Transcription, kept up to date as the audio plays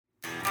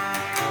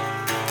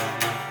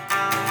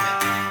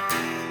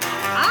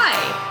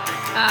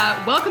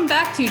Welcome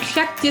back to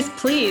Check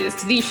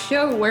Displeased, the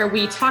show where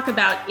we talk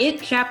about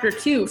It Chapter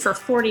 2 for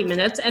 40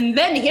 minutes and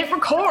then hit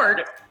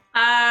record.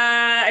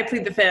 I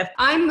plead the fifth.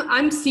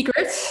 I'm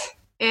Secret,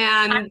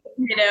 and I'm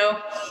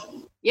Tomato.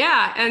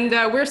 Yeah, and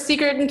we're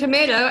Secret and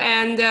Tomato,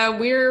 and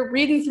we're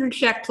reading through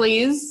Check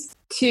Please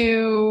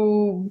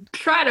to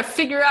try to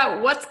figure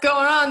out what's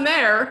going on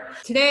there.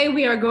 Today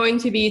we are going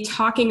to be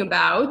talking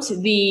about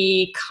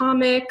the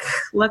comic,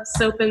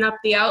 let's open up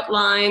the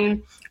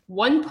outline,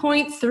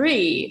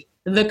 1.3,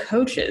 The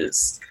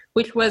Coaches,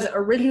 which was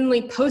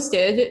originally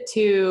posted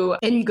to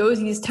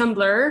Ngozie's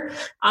Tumblr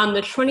on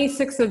the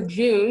 26th of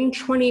June,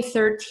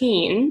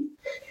 2013.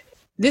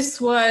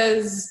 This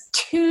was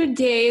 2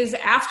 days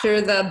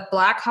after the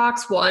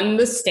Blackhawks won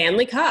the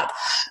Stanley Cup.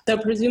 So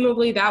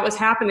presumably that was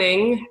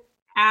happening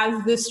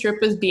as this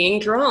strip was being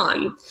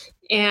drawn.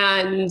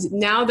 And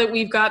now that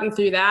we've gotten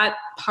through that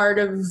part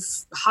of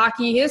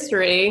hockey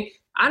history,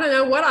 I don't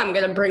know what I'm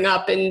going to bring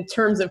up in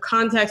terms of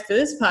context to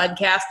this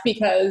podcast,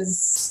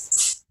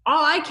 because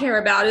all I care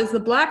about is the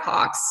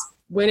Blackhawks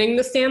winning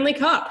the Stanley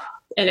Cup.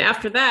 And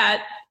after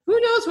that, who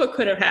knows what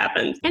could have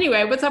happened.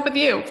 Anyway, what's up with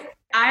you?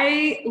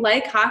 I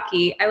like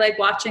hockey. I like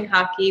watching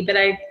hockey, but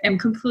I am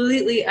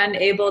completely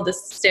unable to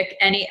stick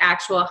any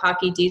actual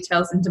hockey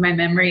details into my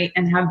memory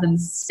and have them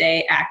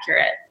stay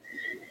accurate.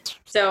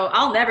 So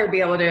I'll never be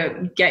able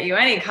to get you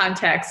any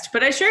context,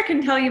 but I sure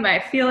can tell you my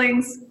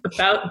feelings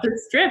about the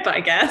strip,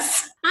 I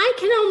guess. I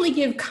can only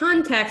give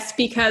context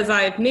because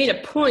I've made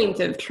a point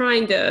of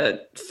trying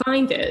to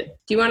find it.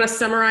 Do you want to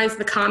summarize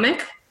the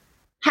comic?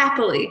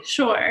 Happily,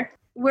 sure.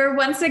 We're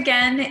once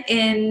again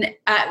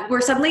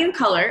we're suddenly in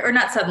color, or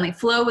not suddenly,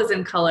 Flo was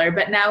in color,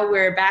 but now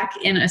we're back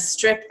in a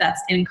strip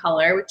that's in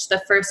color, which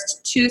the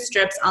first two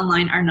strips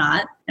online are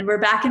not. And we're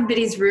back in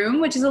Biddy's room,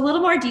 which is a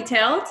little more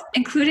detailed,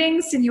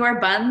 including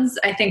Senor Buns,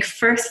 I think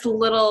first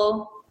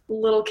little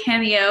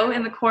cameo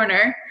in the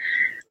corner.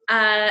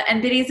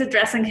 And Biddy's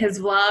addressing his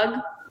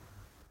vlog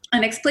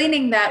and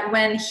explaining that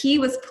when he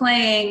was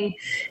playing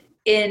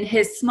in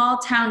his small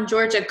town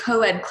Georgia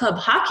co-ed club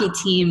hockey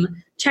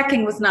team,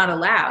 checking was not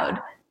allowed.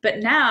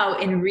 But now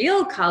in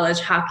real college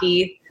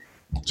hockey,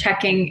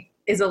 checking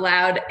is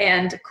allowed,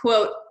 and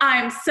quote,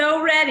 "I'm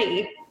so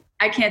ready."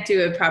 I can't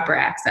do a proper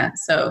accent,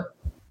 so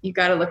you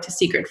got to look to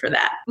Secret for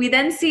that. We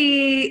then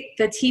see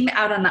the team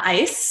out on the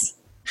ice.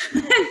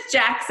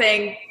 Jack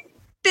saying,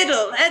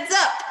 "Fiddle, heads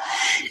up."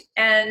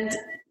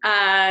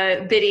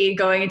 And Biddy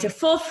going into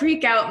full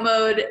freak out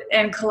mode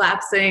and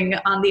collapsing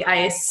on the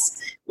ice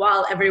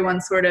while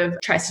everyone sort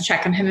of tries to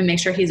check on him and make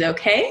sure he's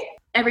okay.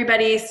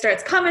 Everybody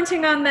starts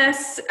commenting on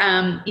this,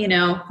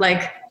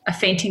 like a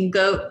fainting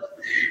goat.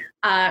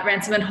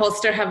 Ransom and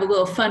Holster have a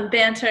little fun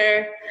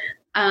banter.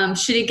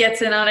 Shitty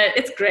gets in on it.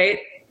 It's great.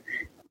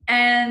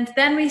 And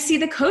then we see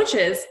the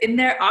coaches in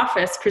their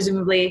office,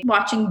 presumably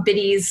watching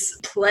Biddy's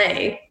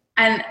play.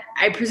 And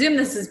I presume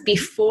this is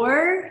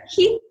before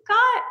he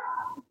got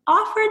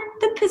offered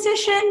the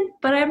position,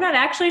 but I'm not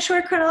actually sure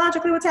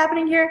chronologically what's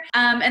happening here.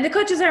 And the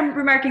coaches are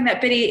remarking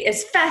that Biddy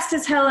is fast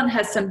as hell and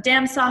has some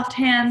damn soft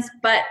hands,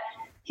 but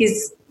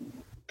he's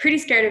pretty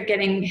scared of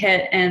getting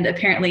hit, and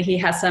apparently he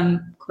has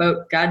some,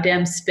 quote,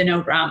 goddamn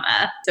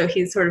spinorama. So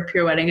he's sort of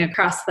pirouetting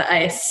across the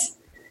ice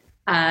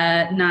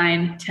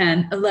 9,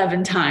 10,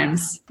 11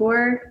 times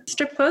for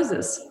strip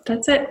poses.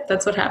 That's it.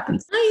 That's what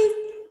happens.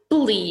 I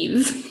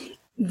believe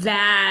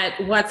that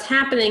what's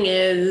happening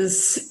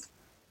is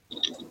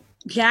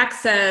Jack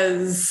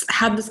says,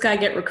 how'd this guy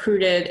get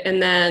recruited?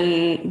 And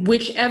then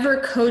whichever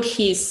coach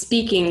he's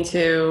speaking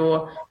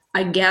to,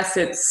 I guess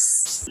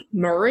it's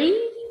Murray,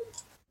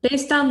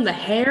 based on the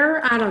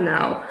hair? I don't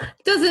know.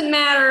 Doesn't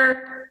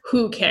matter.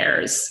 Who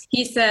cares?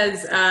 He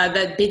says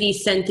that Biddy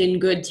sent in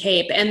good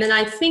tape. And then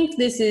I think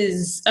this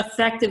is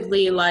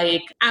effectively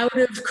like out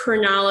of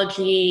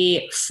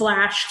chronology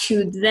flash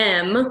to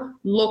them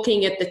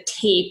looking at the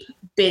tape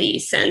Biddy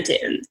sent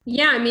in.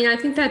 Yeah, I mean, I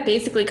think that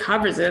basically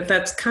covers it.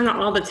 That's kind of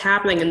all that's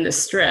happening in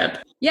this strip.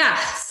 Yeah,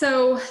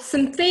 so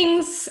some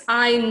things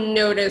I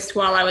noticed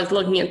while I was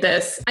looking at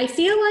this. I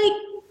feel like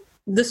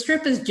the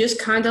strip is just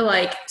kind of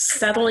like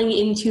settling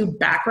into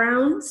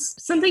backgrounds.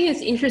 Something that's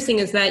interesting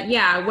is that,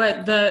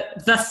 what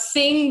the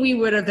thing we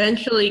would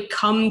eventually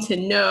come to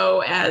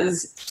know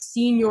as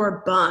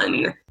Senor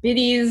Bun,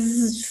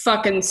 Biddy's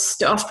fucking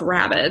stuffed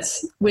rabbit,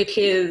 which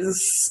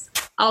is,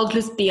 I'll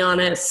just be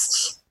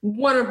honest,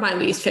 one of my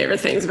least favorite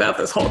things about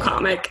this whole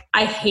comic.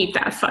 I hate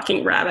that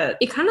fucking rabbit.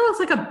 It kind of looks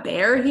like a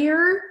bear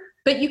here,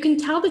 but you can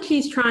tell that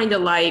she's trying to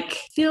like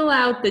fill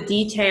out the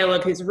detail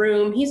of his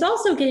room. He's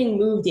also getting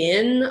moved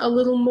in a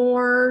little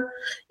more.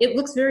 It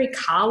looks very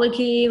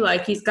collegey,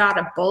 like he's got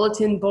a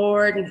bulletin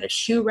board and his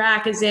shoe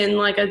rack is in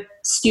like a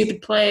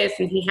stupid place,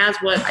 and he has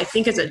what I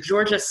think is a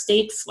Georgia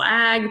state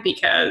flag,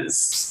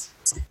 because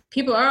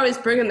people are always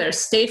bringing their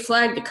state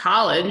flag to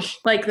college,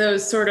 like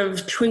those sort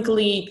of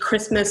twinkly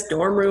Christmas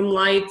dorm room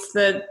lights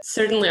that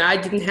certainly I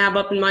didn't have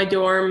up in my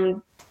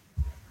dorm,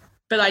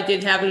 but I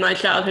did have in my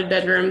childhood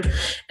bedroom.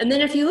 And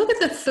then if you look at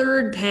the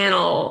third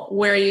panel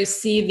where you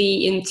see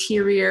the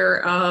interior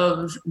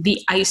of the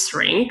ice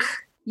rink,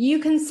 you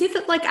can see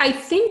that, like, I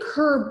think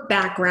her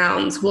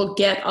backgrounds will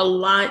get a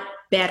lot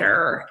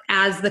better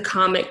as the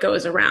comic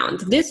goes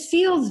around. This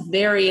feels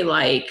very,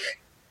 like,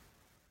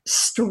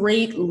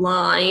 straight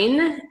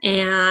line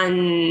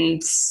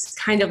and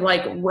kind of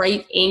like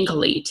right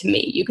angly to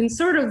me. You can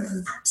sort of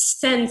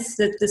sense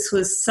that this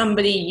was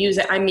somebody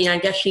using, I mean, I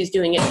guess she's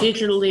doing it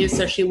digitally,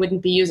 so she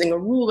wouldn't be using a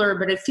ruler,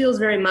 but it feels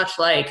very much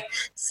like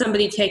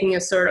somebody taking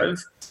a sort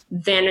of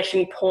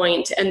vanishing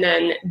point and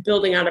then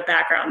building out a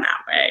background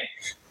that way.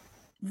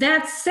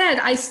 That said,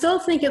 I still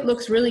think it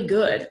looks really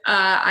good.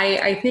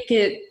 I think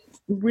it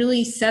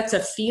really sets a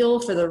feel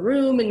for the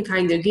room and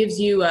kind of gives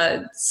you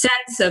a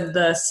sense of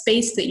the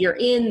space that you're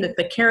in, that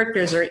the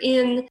characters are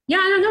in. Yeah,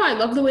 I don't know. I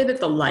love the way that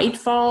the light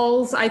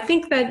falls. I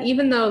think that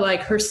even though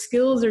like her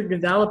skills are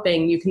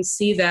developing, you can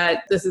see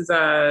that this is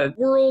a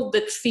world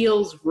that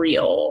feels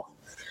real.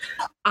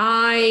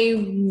 I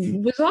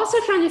was also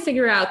trying to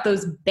figure out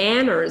those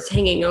banners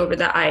hanging over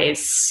the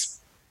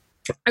ice.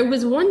 I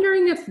was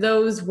wondering if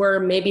those were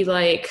maybe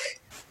like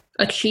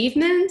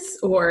achievements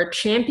or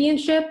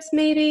championships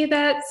maybe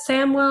that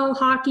Samwell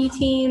hockey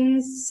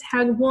teams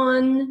had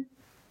won,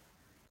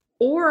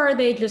 or are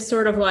they just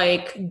sort of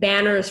like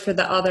banners for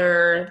the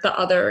other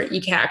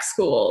ECAC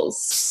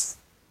schools?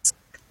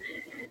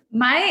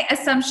 My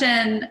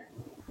assumption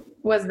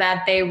was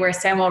that they were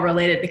Samwell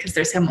related because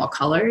they're Samwell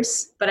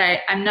colors, but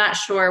I'm not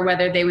sure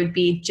whether they would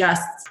be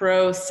just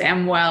pro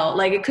Samwell.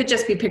 Like it could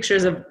just be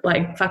pictures of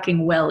like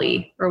fucking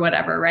Welly or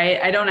whatever, right?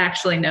 I don't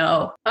actually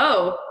know.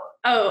 Oh,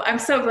 I'm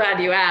so glad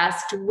you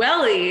asked.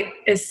 Welly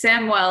is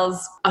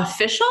Samwell's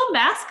official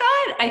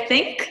mascot, I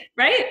think,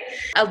 right?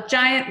 A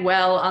giant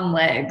well on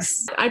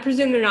legs. I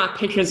presume they're not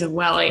pictures of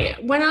Welly.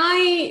 When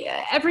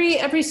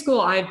every school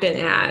I've been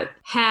at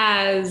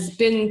has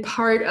been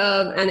part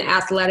of an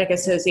athletic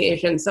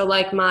association. So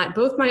like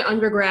both my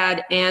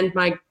undergrad and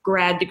my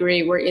grad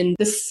degree were in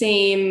the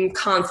same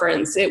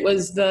conference. It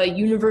was the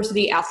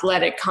University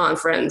Athletic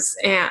Conference,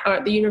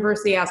 or the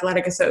University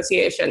Athletic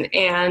Association.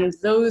 And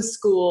those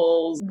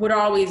schools would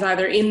always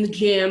either in the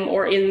gym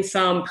or in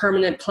some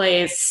permanent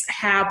place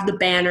have the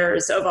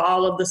banners of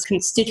all of the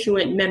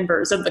constituent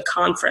members of the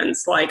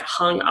conference like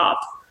hung up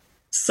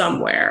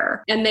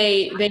somewhere. And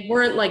they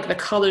weren't like the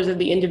colors of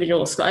the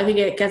individual school. I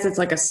guess it's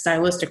like a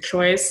stylistic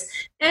choice.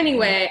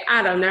 Anyway,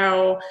 I don't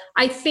know.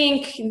 I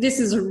think this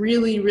is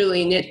really,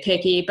 really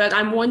nitpicky, but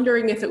I'm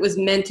wondering if it was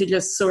meant to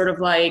just sort of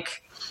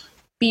like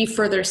be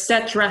further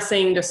set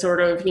dressing to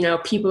sort of,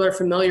 people are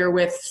familiar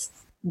with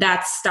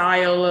that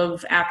style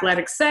of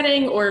athletic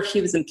setting, or if she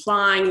was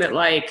implying that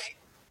like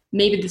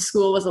maybe the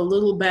school was a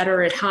little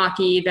better at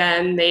hockey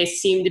than they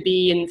seem to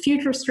be in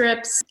future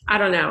strips. I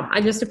don't know.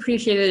 I just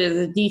appreciate it as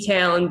a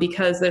detail, and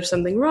because there's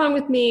something wrong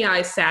with me,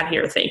 I sat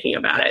here thinking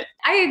about it.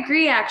 I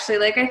agree, actually.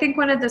 Like, I think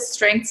one of the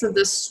strengths of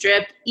the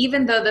strip,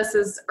 even though this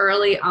is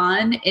early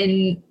on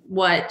in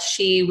what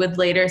she would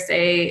later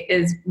say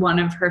is one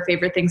of her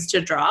favorite things to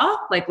draw,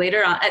 like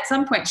later on, at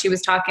some point she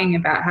was talking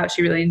about how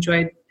she really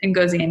enjoyed,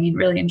 Ngozi,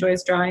 really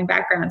enjoys drawing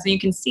backgrounds, and you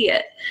can see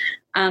it.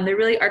 They're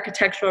really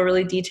architectural,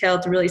 really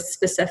detailed, really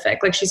specific.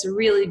 Like she's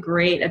really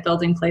great at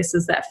building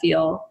places that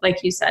feel,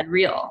 like you said,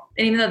 real.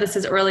 And even though this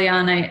is early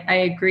on, I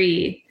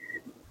agree.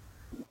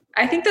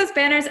 I think those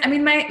banners,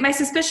 my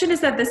suspicion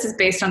is that this is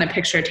based on a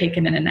picture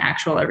taken in an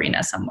actual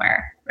arena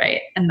somewhere,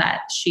 right? And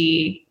that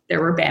there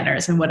were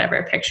banners in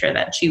whatever picture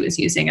that she was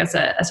using as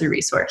a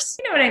resource.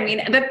 You know what I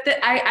mean?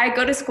 I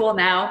go to school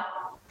now,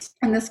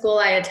 and the school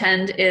I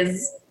attend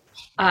is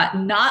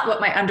not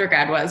what my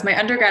undergrad was. My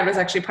undergrad was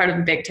actually part of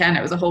the Big Ten.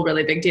 It was a whole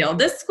really big deal.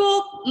 This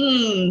school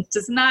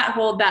does not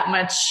hold that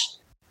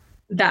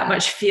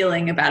much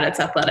feeling about its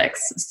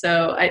athletics.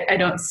 So I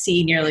don't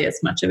see nearly as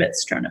much of it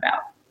strewn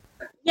about.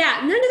 Yeah,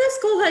 none of the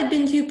schools I'd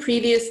been to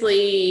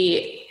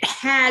previously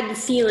had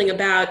feeling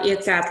about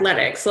its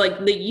athletics.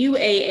 Like the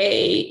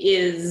UAA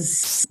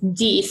is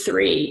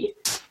D3.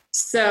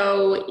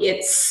 So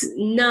it's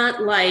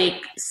not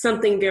like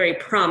something very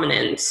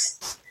prominent.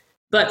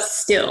 But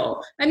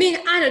still, I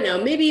don't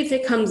know, maybe if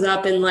it comes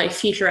up in like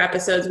future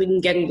episodes, we can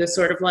get into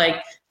sort of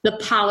like the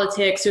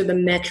politics or the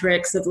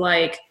metrics of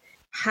like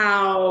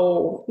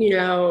how,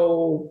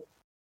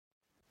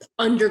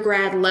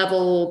 undergrad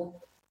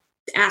level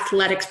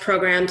athletics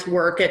programs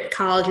work at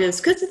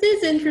colleges, because it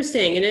is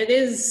interesting and it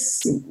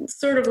is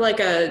sort of like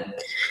a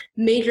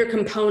major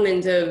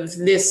component of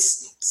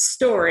this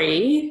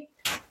story.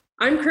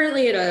 I'm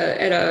currently at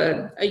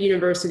a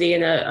university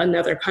in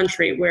another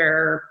country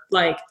where,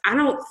 like, I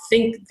don't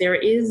think there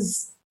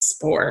is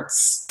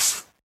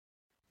sports.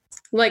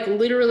 Like,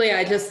 literally,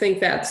 I just think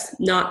that's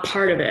not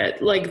part of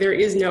it. Like, there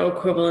is no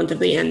equivalent of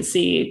the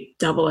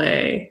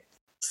NCAA.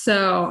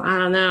 So, I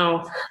don't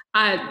know.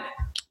 I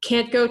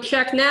can't go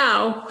check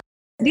now.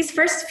 These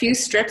first few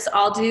strips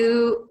all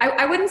do,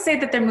 I wouldn't say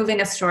that they're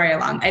moving a story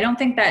along. I don't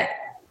think that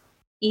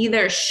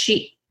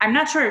I'm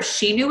not sure if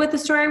she knew what the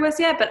story was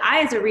yet, but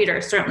I, as a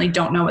reader, certainly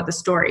don't know what the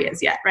story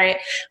is yet, right?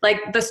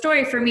 Like the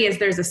story for me is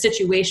there's a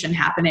situation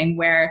happening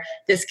where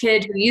this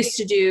kid who used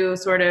to do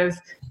sort of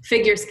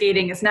figure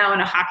skating is now in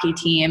a hockey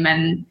team,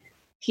 and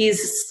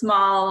he's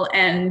small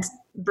and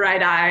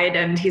bright-eyed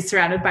and he's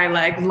surrounded by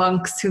like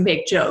lunks who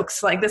make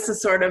jokes. Like this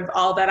is sort of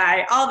all that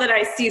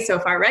I see so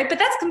far, right? But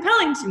that's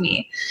compelling to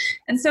me.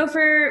 And so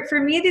for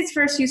me, these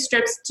first few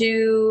strips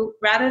do,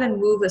 rather than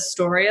move a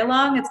story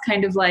along, it's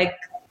kind of like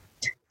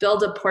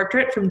build a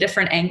portrait from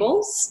different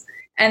angles.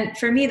 And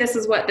for me, this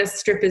is what this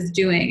strip is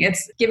doing.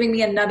 It's giving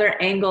me another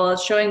angle.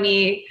 It's showing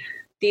me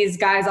these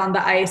guys on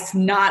the ice,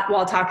 not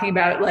while talking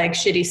about like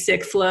shitty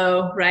sick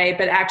flow, right?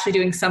 But actually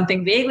doing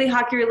something vaguely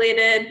hockey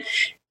related.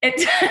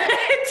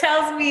 It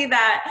tells me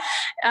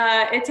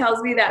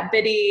that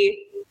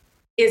Biddy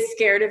is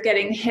scared of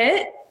getting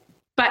hit,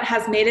 but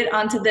has made it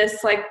onto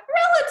this like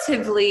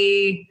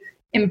relatively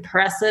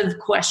impressive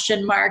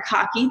question mark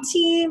hockey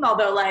team.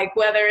 Although like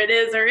whether it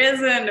is or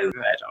isn't, I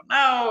don't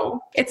know.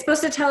 It's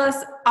supposed to tell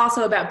us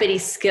also about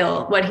Biddy's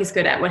skill, what he's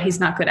good at, what he's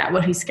not good at,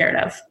 what he's scared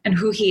of, and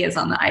who he is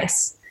on the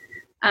ice.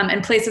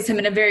 And places him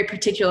in a very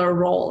particular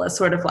role as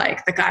sort of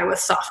like the guy with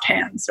soft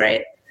hands,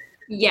 right?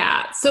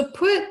 Yeah, so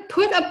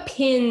put a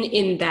pin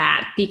in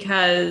that,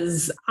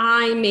 because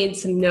I made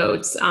some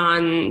notes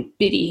on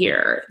Biddy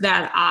here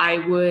that I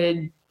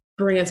would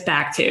bring us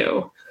back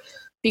to,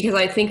 because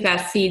I think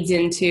that feeds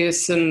into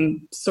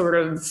some sort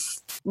of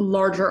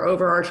larger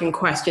overarching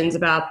questions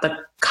about the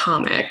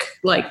comic,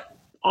 like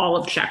all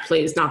of Check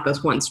Please, not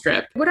this one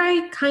strip. What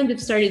I kind of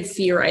started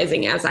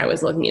theorizing as I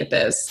was looking at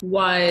this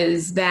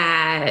was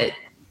that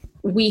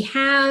we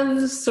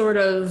have sort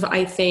of,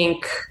 I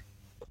think,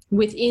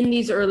 within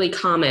these early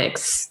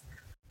comics,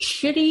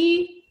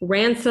 Shitty,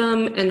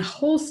 Ransom, and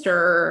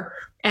Holster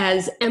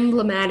as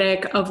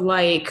emblematic of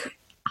like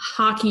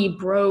hockey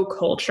bro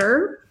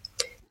culture.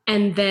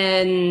 And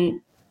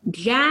then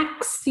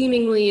Jack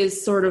seemingly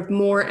is sort of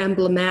more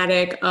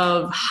emblematic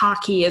of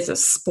hockey as a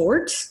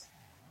sport,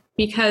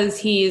 because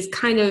he's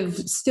kind of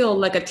still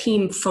like a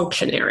team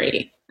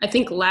functionary. I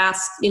think in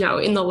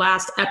the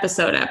last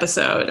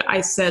episode,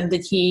 I said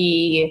that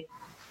he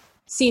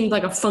seemed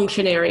like a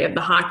functionary of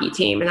the hockey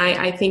team. And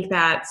I think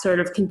that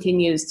sort of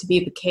continues to be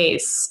the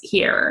case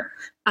here.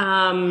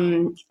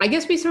 I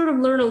guess we sort of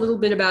learn a little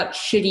bit about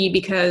Shitty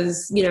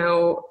because,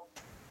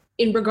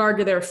 in regard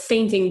to their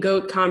fainting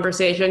goat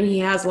conversation, he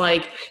has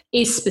like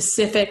a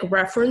specific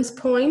reference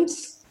point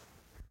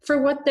for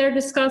what they're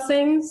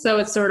discussing. So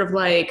it's sort of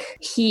like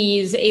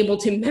he's able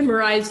to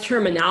memorize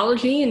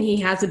terminology, and he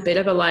has a bit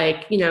of a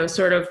like,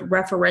 sort of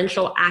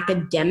referential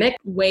academic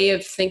way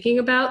of thinking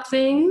about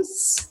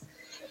things.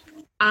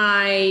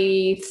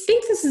 I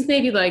think this is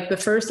maybe like the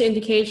first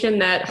indication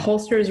that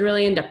Holster is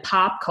really into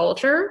pop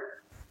culture.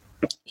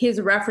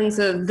 His reference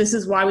of "this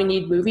is why we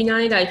need movie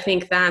night," I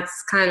think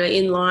that's kind of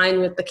in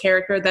line with the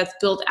character that's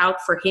built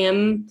out for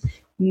him.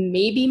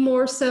 Maybe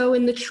more so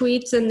in the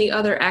tweets and the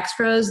other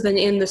extras than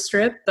in the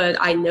strip, but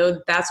I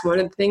know that's one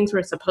of the things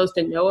we're supposed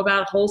to know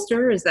about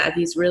Holster, is that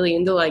he's really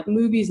into like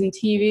movies and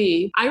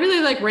TV. I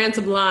really like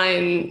Ransom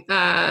line,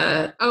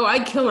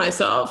 I'd kill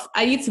myself.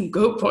 I'd eat some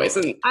goat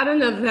poison. I don't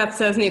know if that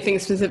says anything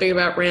specific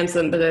about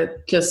Ransom, but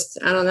it just,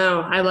 I don't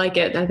know. I like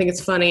it. I think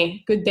it's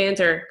funny. Good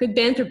banter. Good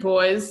banter,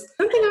 boys.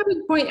 Something I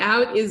would point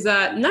out is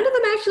none of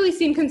them actually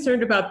seem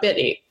concerned about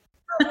Biddy.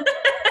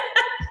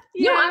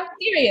 Yeah. No, I'm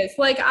serious.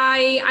 Like,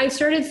 I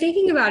started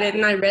thinking about it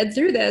and I read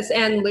through this,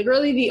 and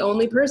literally the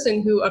only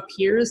person who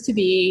appears to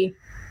be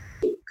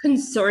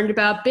concerned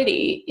about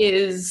Biddy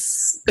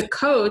is the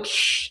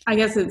coach. I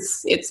guess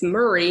it's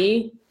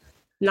Murray.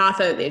 Not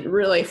that it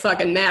really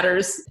fucking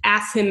matters.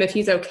 Asks him if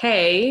he's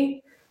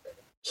okay.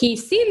 He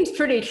seems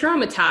pretty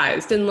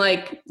traumatized, and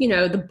like,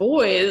 the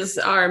boys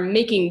are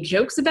making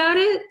jokes about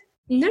it.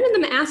 None of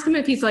them ask him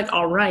if he's like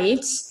all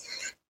right.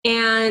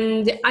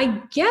 And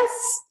I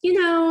guess,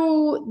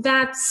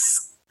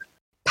 that's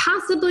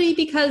possibly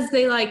because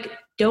they like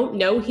don't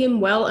know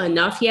him well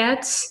enough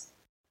yet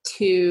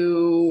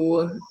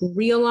to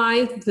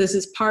realize this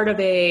is part of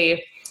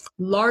a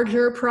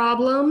larger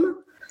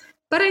problem.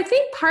 But I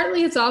think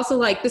partly it's also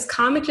like this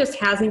comic just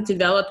hasn't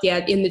developed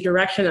yet in the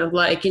direction of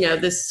like,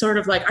 this sort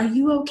of like, are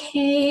you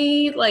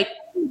okay? Like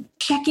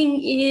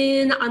checking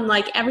in on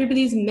like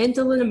everybody's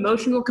mental and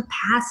emotional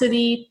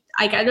capacity.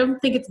 Like, I don't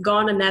think it's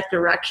gone in that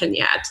direction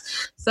yet.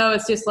 So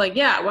it's just like,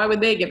 yeah, why would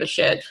they give a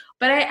shit?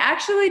 But I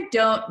actually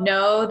don't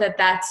know that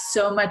that's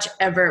so much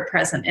ever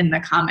present in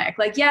the comic.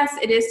 Like, yes,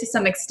 it is to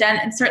some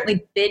extent, and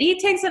certainly Biddy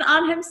takes it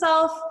on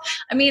himself.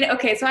 I mean,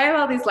 okay, so I have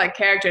all these like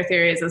character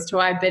theories as to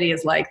why Biddy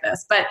is like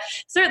this, but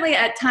certainly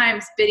at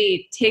times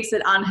Biddy takes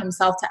it on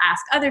himself to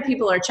ask other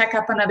people or check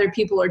up on other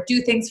people or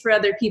do things for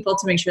other people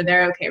to make sure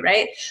they're okay,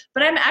 right?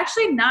 But I'm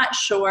actually not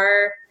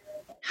sure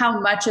how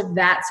much of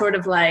that sort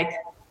of like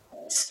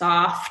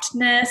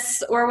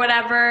softness or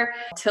whatever,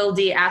 tilde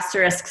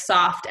asterisk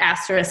soft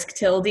asterisk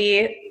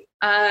tilde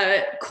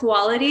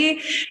quality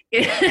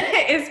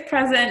is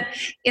present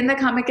in the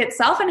comic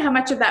itself, and how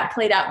much of that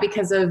played out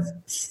because of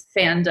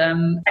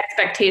fandom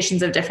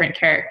expectations of different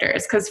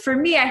characters. Because for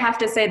me, I have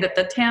to say that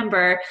the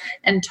timbre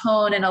and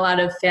tone in a lot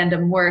of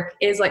fandom work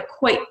is like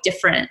quite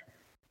different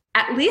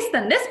at least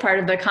than this part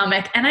of the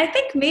comic, and I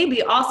think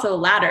maybe also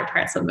latter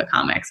parts of the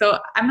comic. So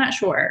I'm not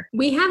sure.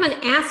 We have an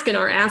ask in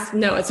our ask.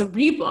 No, it's a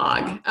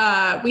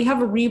reblog. We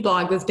have a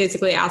reblog that's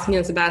basically asking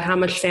us about how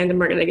much fandom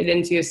we're going to get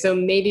into. So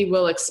maybe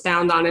we'll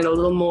expound on it a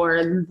little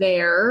more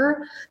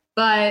there.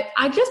 But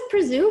I just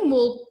presume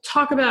we'll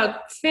talk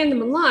about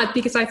fandom a lot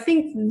because I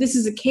think this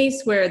is a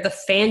case where the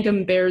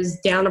fandom bears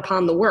down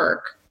upon the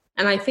work.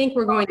 And I think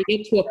we're going to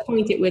get to a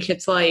point at which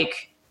it's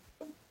like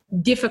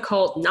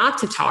difficult not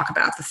to talk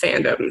about the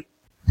fandom.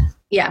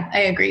 Yeah, I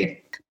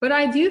agree. But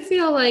I do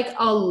feel like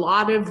a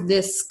lot of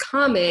this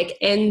comic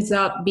ends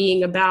up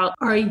being about,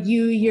 are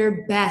you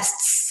your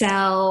best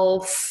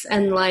self?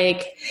 And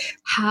like,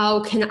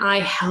 how can I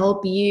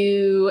help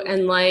you?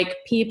 And like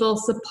people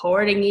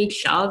supporting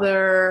each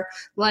other.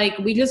 Like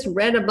we just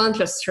read a bunch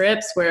of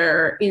strips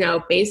where, you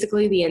know,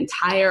 basically the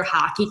entire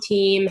hockey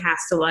team has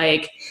to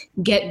like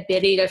get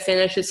Biddy to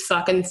finish his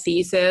fucking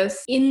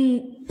thesis.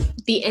 In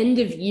the end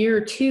of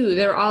year 2,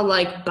 they're all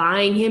like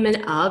buying him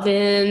an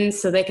oven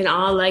so they can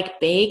all like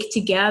bake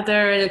together.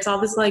 And it's all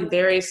this like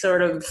very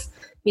sort of,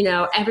 you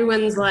know,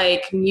 everyone's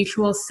like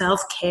mutual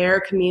self-care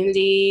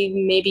community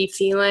maybe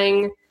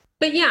feeling.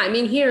 But yeah, I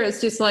mean, here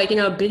it's just like, you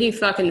know, Biddy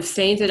fucking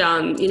fainted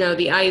on, you know,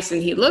 the ice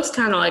and he looks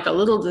kind of like a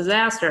little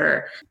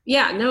disaster.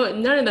 Yeah, no,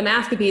 none of the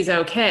masterpiece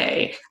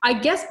okay. I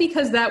guess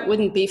because that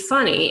wouldn't be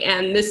funny.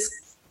 And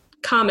this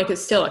comic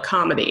is still a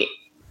comedy.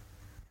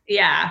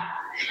 Yeah.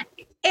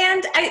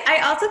 And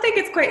I also think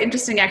it's quite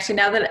interesting actually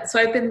now that, so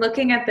I've been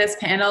looking at this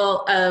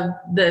panel of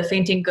the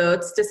fainting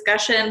goats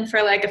discussion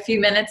for like a few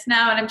minutes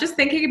now. And I'm just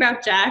thinking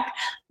about Jack,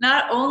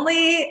 not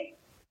only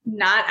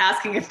not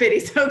asking if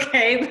Biddy's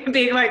okay, but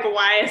being like,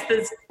 why is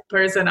this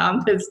person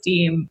on this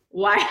team?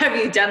 Why have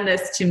you done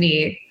this to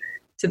me,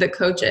 to the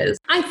coaches?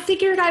 I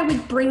figured I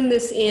would bring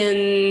this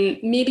in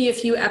maybe a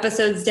few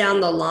episodes down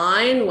the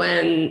line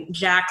when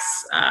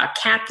Jack's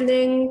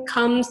captaining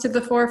comes to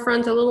the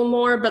forefront a little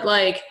more, but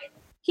like,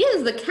 he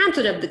is the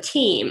captain of the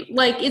team.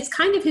 Like, it's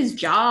kind of his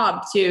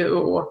job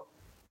to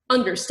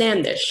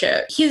understand this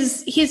shit.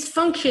 His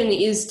function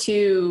is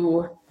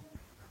to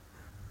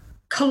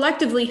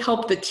collectively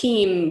help the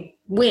team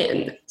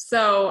win.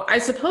 So I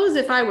suppose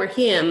if I were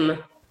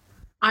him,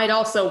 I'd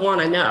also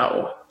want to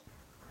know.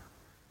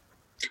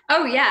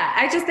 Oh, yeah.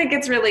 I just think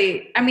it's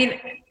really, I mean,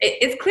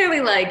 it's clearly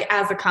like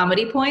as a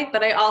comedy point,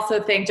 but I also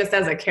think just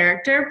as a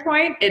character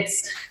point,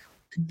 it's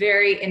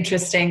very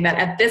interesting that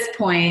at this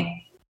point,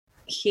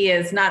 he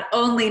is not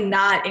only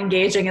not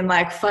engaging in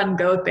like fun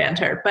goat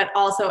banter, but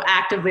also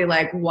actively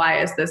like, why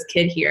is this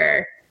kid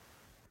here?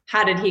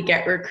 How did he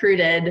get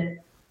recruited?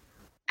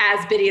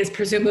 As Biddy is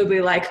presumably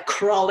like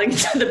crawling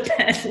to the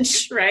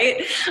bench,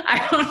 right?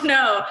 I don't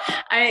know.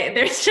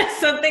 There's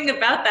just something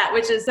about that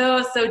which is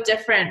so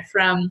different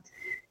from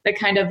the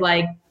kind of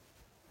like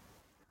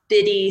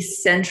Biddy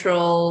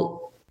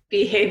central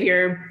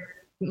behavior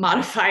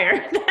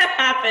modifier that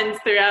happens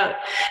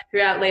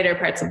throughout later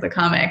parts of the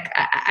comic.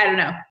 I don't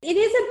know. It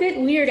is a bit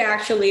weird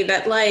actually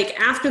that like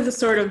after the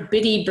sort of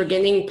Biddy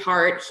beginning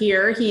part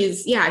here,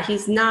 he's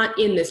not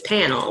in this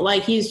panel.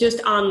 Like he's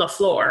just on the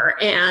floor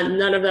and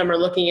none of them are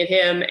looking at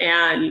him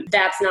and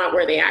that's not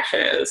where the action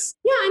is.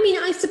 Yeah, I mean,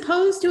 I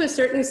suppose to a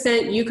certain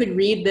extent you could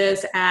read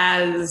this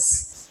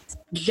as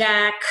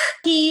Jack,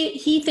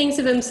 he thinks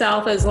of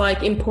himself as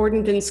like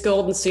important and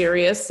skilled and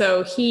serious,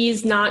 so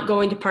he's not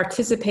going to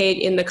participate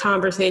in the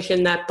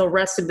conversation that the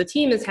rest of the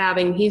team is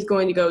having. He's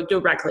going to go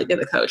directly to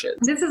the coaches.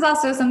 This is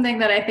also something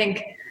that I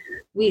think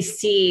we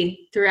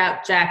see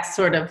throughout Jack's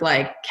sort of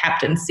like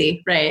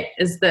captaincy, right?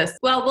 Is this,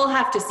 well, we'll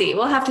have to see.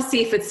 We'll have to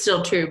see if it's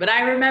still true. But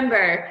I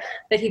remember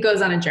that he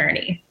goes on a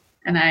journey,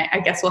 and I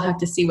guess we'll have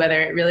to see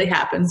whether it really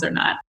happens or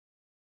not.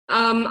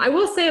 I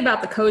will say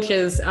about the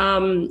coaches,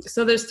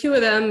 so there's 2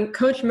 of them,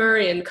 Coach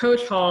Murray and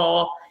Coach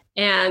Hall,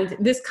 and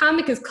this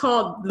comic is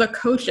called The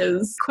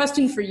Coaches.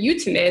 Question for you,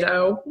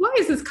 Tomato. Why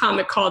is this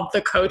comic called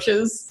The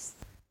Coaches?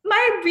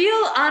 My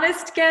real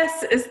honest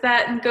guess is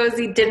that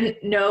Ngozi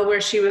didn't know where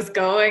she was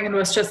going and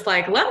was just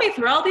like, let me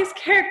throw all these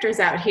characters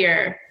out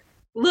here.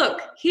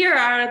 Look, here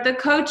are the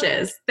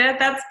coaches.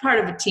 That's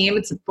part of a team.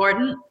 It's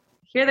important.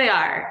 Here they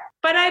are.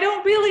 But I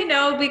don't really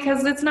know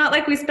because it's not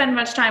like we spend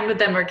much time with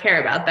them or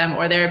care about them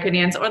or their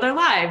opinions or their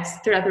lives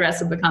throughout the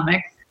rest of the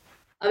comic,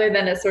 other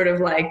than as sort of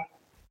like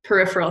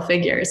peripheral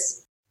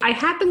figures. I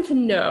happen to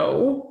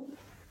know,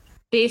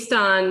 based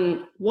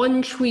on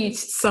one tweet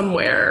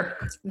somewhere,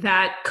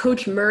 that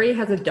Coach Murray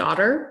has a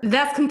daughter.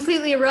 That's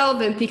completely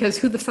irrelevant because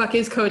who the fuck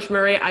is Coach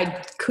Murray?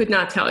 I could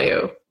not tell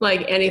you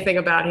like anything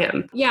about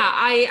him. Yeah,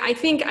 I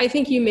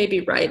think you may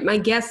be right. My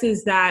guess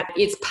is that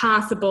it's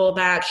possible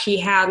that she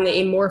had an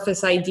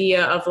amorphous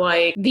idea of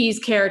like these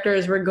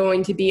characters were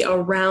going to be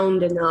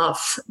around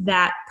enough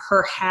that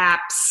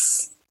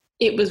perhaps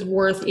it was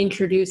worth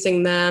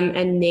introducing them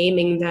and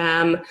naming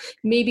them,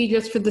 maybe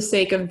just for the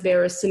sake of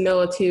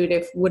verisimilitude.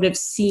 It would have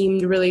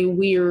seemed really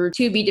weird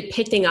to be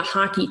depicting a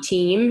hockey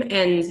team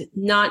and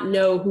not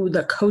know who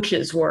the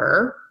coaches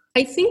were.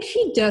 I think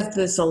she does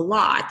this a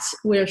lot,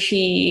 where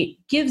she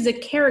gives a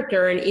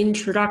character an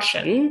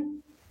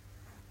introduction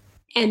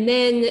And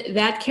then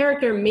that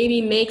character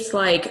maybe makes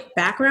like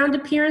background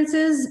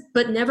appearances,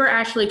 but never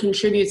actually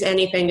contributes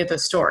anything to the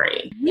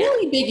story.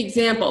 Really big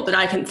example that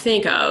I can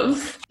think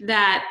of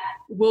that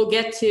we'll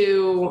get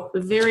to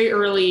very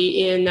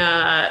early in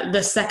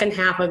the second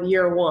half of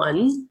year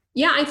one.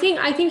 Yeah, I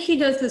think she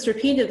does this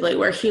repeatedly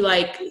where she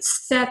like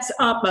sets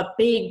up a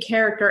big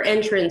character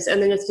entrance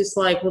and then it's just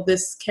like, well,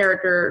 this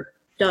character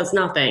does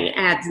nothing,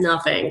 adds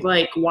nothing.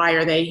 Like, why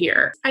are they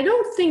here? I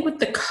don't think with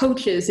the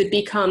coaches it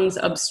becomes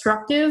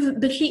obstructive,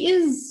 but she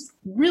is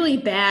really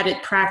bad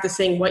at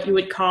practicing what you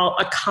would call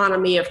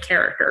economy of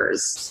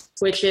characters,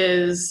 which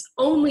is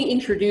only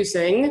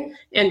introducing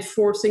and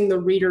forcing the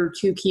reader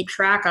to keep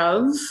track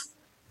of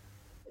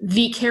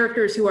the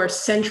characters who are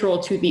central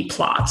to the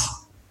plot.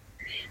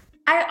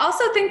 I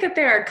also think that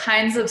there are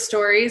kinds of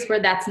stories where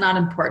that's not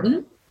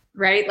important,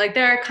 right? Like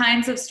there are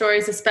kinds of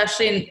stories,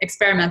 especially in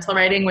experimental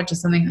writing, which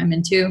is something I'm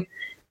into,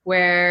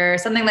 where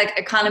something like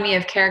economy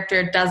of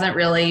character doesn't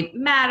really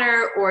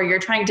matter, or you're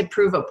trying to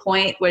prove a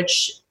point,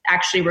 which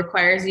actually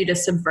requires you to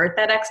subvert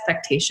that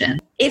expectation.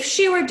 If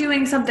she were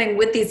doing something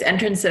with these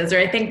entrances, or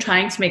I think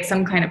trying to make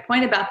some kind of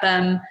point about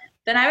them,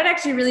 then I would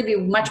actually really be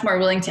much more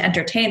willing to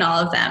entertain all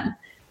of them.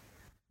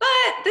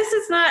 But this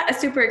is not a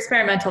super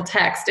experimental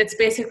text. It's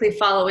basically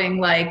following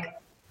like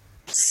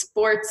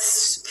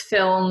sports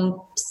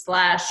film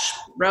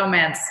 /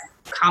 romance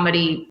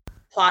comedy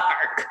plot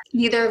arc,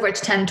 neither of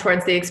which tend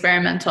towards the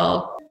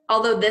experimental.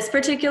 Although this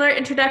particular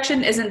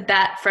introduction isn't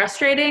that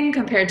frustrating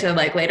compared to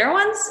like later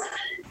ones,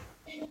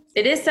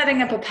 it is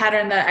setting up a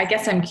pattern that I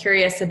guess I'm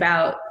curious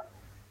about.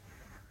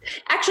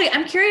 Actually,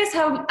 I'm curious.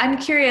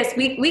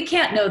 We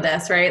can't know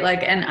this, right?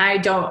 Like, and I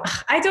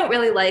don't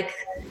really like,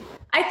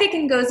 I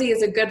think Ngozi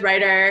is a good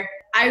writer.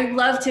 I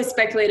love to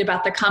speculate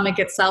about the comic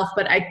itself,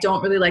 but I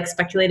don't really like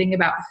speculating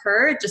about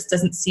her. It just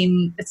doesn't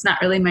seem, it's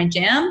not really my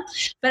jam.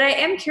 But I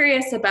am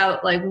curious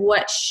about like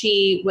what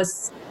she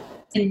was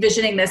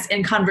envisioning this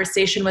in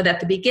conversation with at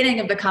the beginning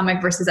of the comic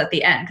versus at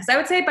the end. Because I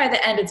would say by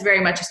the end, it's very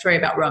much a story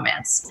about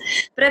romance.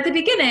 But at the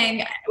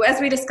beginning,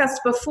 as we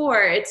discussed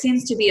before, it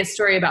seems to be a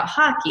story about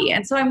hockey.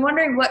 And so I'm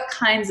wondering what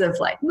kinds of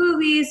like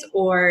movies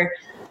or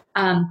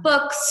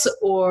books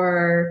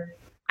or,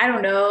 I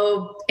don't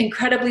know,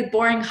 incredibly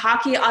boring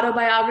hockey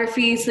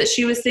autobiographies that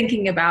she was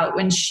thinking about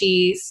when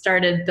she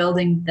started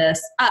building this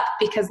up,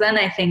 because then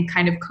I think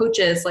kind of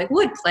coaches like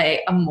would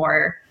play a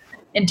more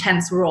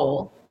intense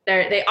role.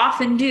 They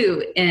often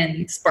do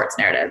in sports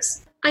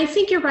narratives. I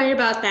think you're right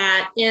about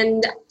that.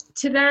 And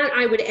to that,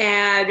 I would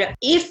add,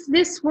 if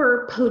this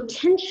were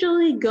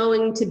potentially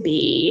going to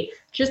be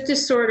just a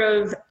sort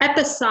of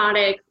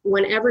episodic,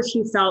 whenever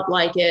she felt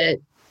like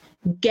it,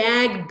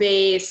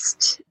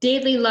 gag-based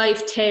daily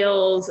life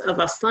tales of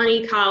a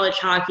funny college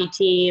hockey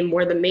team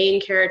where the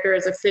main character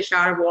is a fish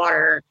out of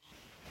water,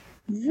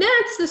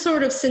 that's the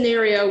sort of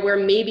scenario where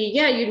maybe,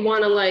 yeah, you'd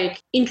want to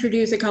like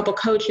introduce a couple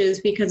coaches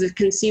because it's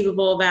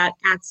conceivable that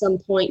at some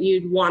point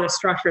you'd want to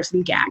structure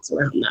some gags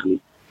around them.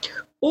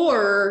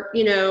 Or,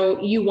 you know,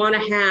 you want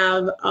to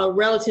have a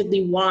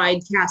relatively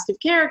wide cast of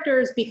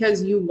characters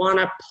because you want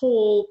to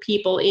pull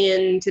people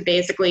in to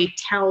basically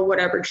tell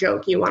whatever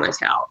joke you want to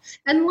tell.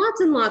 And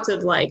lots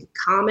of like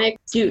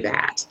comics do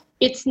that.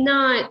 It's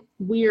not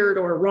weird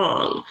or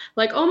wrong.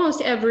 Like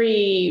almost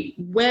every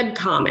web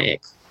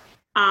comic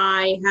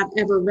I have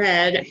ever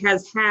read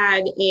has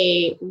had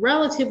a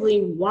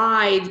relatively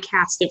wide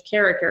cast of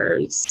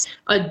characters,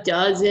 a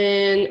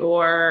dozen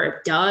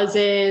or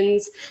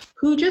dozens,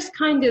 who just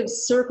kind of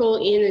circle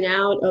in and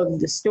out of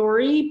the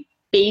story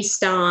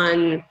based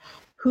on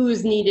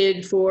who's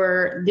needed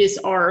for this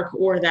arc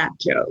or that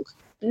joke.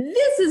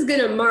 This is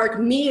going to mark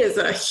me as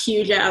a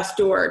huge ass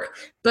dork,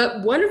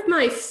 but one of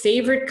my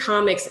favorite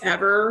comics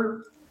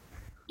ever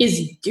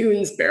is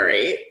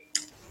Doonesbury.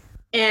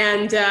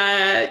 And,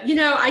 you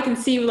know, I can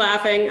see you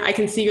laughing. I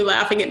can see you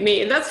laughing at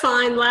me. That's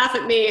fine. Laugh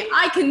at me.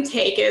 I can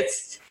take it.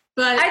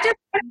 But I just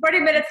spent 40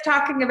 minutes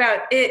talking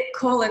about it,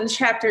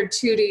 chapter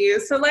 2 to you.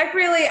 So like,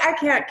 really, I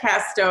can't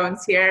cast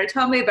stones here.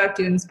 Tell me about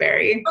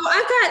Doonesbury.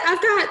 Oh, I've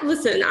got,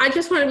 listen, I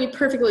just want to be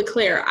perfectly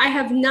clear. I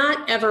have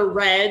not ever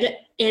read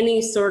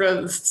any sort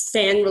of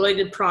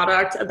fan-related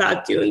product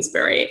about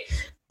Doonesbury.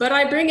 But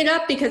I bring it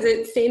up because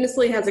it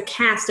famously has a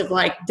cast of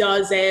like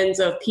dozens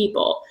of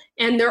people.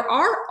 And there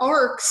are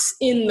arcs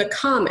in the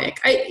comic.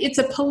 It's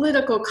a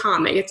political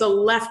comic. It's a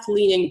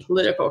left-leaning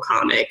political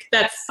comic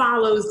that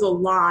follows the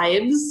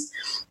lives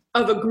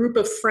of a group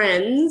of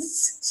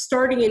friends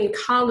starting in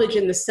college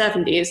in the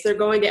 70s. They're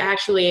going to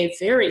actually a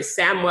very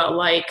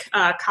Samwell-like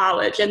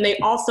college. And they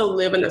also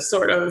live in a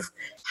sort of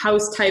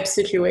house-type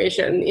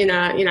situation in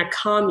a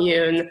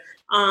commune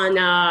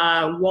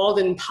on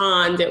Walden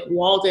Pond at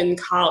Walden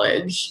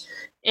College.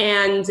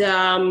 And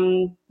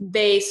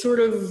they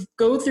sort of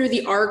go through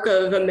the arc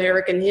of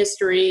American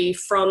history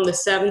from the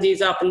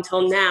 70s up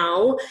until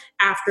now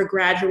after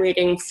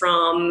graduating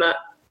from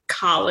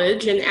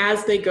college. And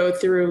as they go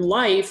through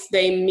life,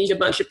 they meet a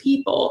bunch of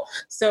people.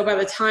 So by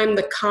the time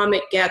the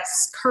comic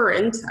gets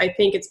current, I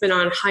think it's been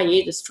on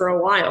hiatus for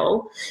a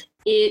while,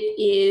 it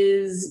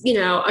is, you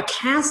know, a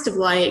cast of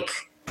like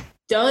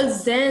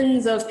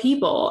dozens of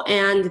people,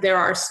 and there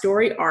are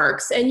story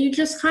arcs, and you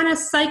just kind of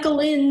cycle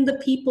in the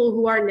people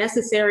who are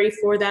necessary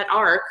for that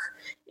arc.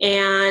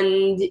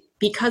 And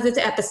because it's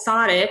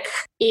episodic,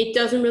 it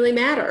doesn't really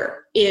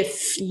matter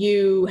if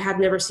you have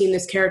never seen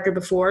this character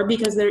before,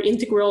 because they're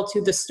integral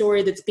to the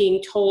story that's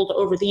being told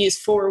over these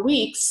 4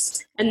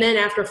 weeks. And then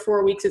after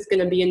 4 weeks, it's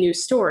going to be a new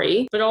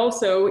story. But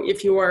also,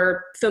 if you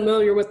are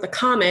familiar with the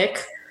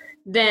comic,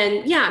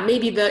 then yeah,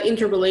 maybe the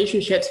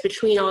interrelationships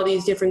between all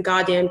these different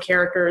goddamn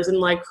characters and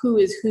like who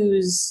is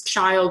whose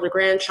child or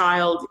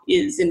grandchild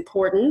is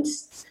important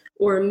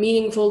or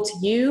meaningful to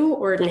you,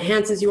 or it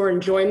enhances your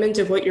enjoyment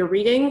of what you're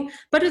reading,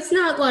 but it's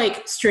not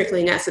like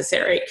strictly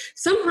necessary.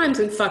 Sometimes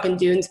in fucking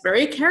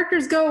Doonesbury,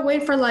 characters go away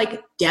for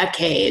like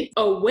decades.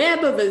 A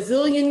web of a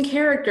zillion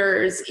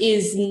characters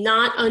is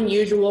not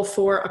unusual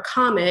for a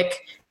comic.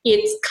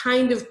 It's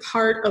kind of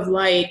part of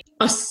like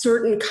a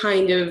certain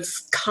kind of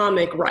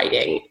comic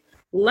writing.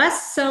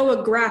 Less so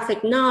a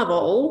graphic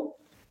novel,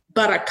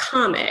 but a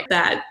comic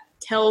that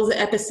tells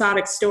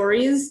episodic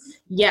stories,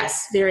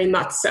 yes, very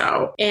much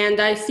so. And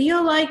I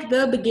feel like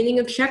the beginning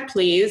of Check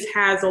Please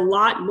has a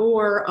lot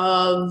more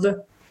of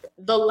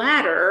the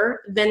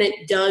latter than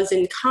it does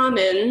in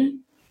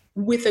common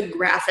with a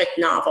graphic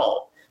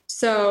novel.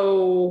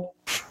 So...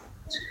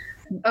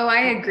 Oh,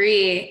 I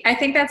agree. I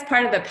think that's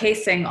part of the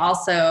pacing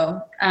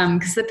also,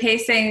 because the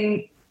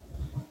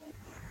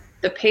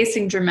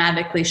pacing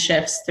dramatically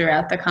shifts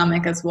throughout the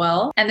comic as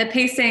well. And the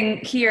pacing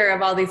here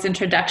of all these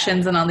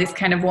introductions and all these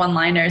kind of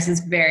one-liners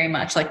is very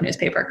much like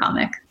newspaper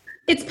comic.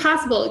 It's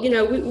possible.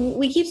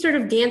 We keep sort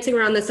of dancing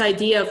around this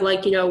idea of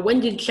like, when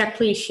did Check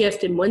Please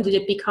shift and when did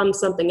it become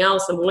something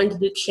else and when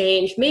did it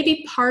change?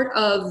 Maybe part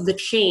of the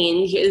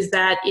change is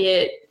that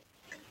it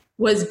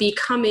was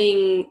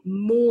becoming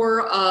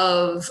more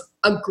of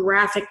a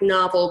graphic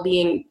novel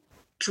being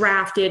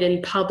drafted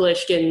and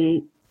published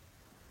in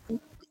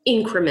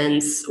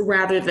increments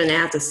rather than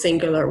as a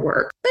singular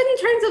work. But in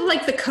terms of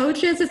like the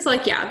coaches, it's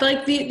like, yeah,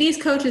 like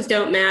these coaches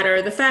don't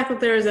matter. The fact that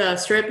there's a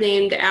strip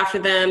named after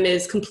them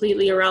is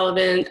completely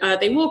irrelevant.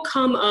 They will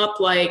come up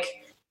like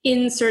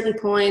in certain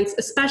points,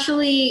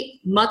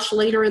 especially much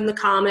later in the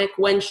comic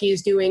when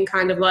she's doing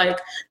kind of like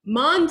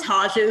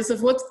montages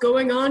of what's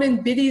going on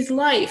in Biddy's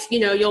life.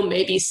 You'll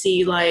maybe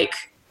see like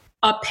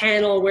a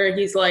panel where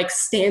he's like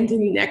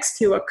standing next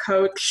to a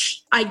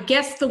coach. I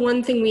guess the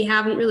one thing we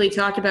haven't really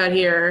talked about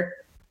here,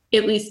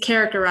 at least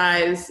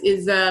characterize,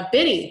 is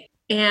Biddy.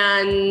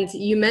 And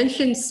you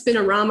mentioned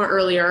Spinorama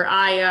earlier.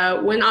 I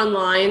went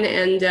online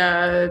and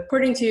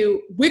according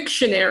to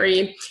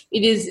Wiktionary,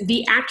 it is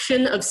the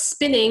action of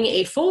spinning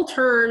a full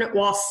turn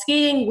while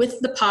skating with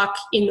the puck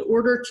in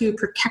order to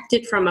protect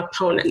it from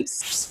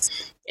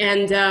opponents.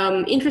 And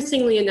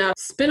interestingly enough,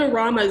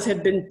 spinoramas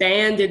have been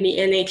banned in the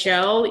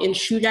NHL in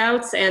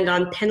shootouts and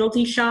on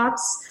penalty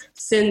shots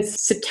since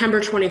September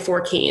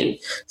 2014.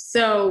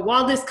 So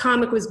while this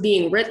comic was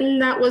being written,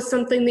 that was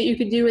something that you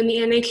could do in the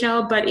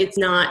NHL, but it's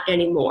not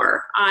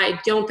anymore. I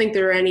don't think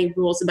there are any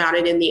rules about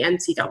it in the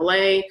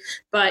NCAA,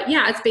 but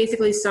yeah, it's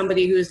basically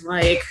somebody who's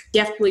like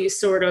deftly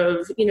sort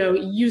of,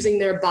 using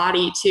their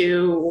body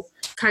to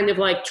kind of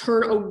like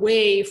turn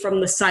away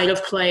from the site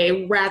of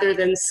play rather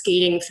than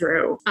skating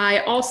through. I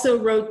also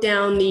wrote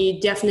down the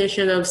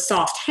definition of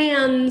soft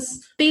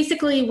hands.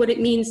 Basically, what it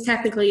means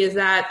technically is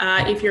that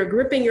if you're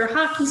gripping your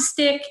hockey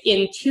stick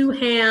in two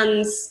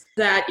hands,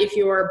 that if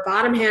your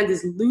bottom hand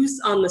is loose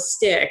on the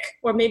stick,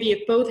 or maybe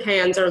if both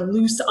hands are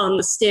loose on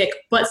the stick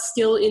but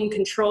still in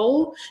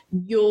control,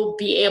 you'll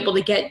be able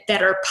to get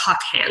better puck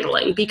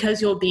handling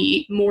because you'll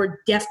be more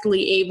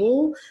deftly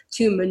able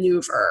to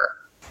maneuver.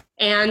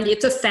 And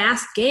it's a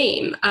fast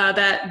game.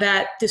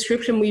 That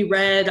description we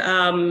read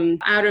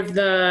out of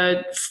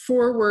the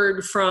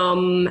forward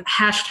from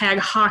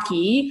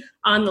 #hockey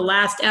on the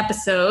last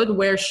episode,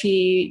 where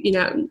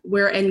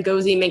where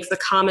Ngozi makes the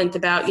comment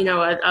about,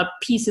 a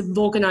piece of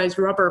vulcanized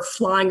rubber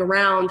flying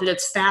around and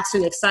it's fast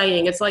and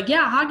exciting. It's like,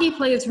 yeah, hockey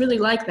play is really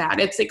like that.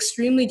 It's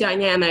extremely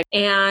dynamic,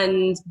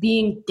 and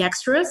being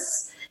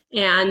dexterous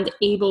and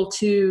able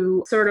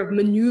to sort of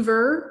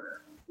maneuver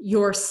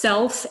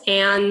yourself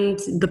and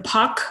the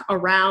puck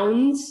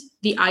around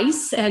the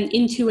ice and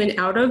into and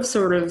out of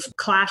sort of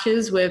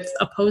clashes with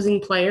opposing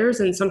players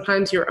and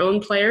sometimes your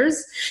own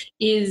players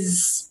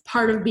is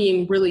part of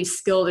being really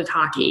skilled at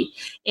hockey.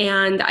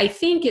 And I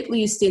think, at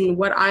least in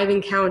what I've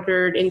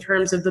encountered in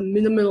terms of the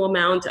minimal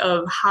amount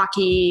of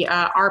hockey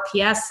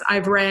RPS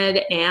I've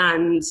read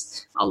and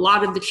a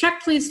lot of the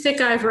Check Please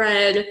fic I've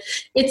read,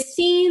 it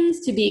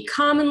seems to be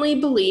commonly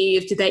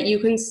believed that you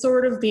can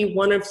sort of be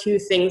one of two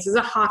things as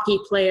a hockey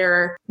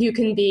player. You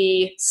can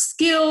be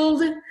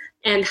skilled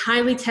and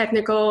highly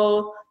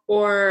technical,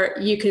 or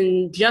you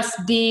can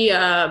just be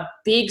a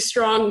big,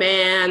 strong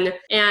man.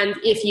 And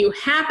if you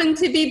happen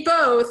to be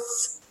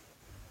both,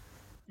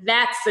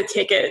 that's the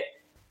ticket.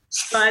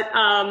 But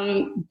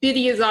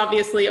Biddy is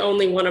obviously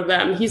only one of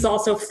them. He's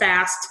also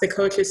fast, the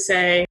coaches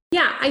say.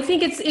 Yeah, I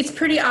think it's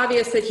pretty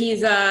obvious that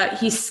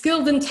he's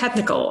skilled and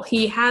technical.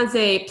 He has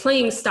a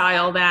playing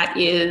style that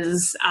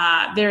is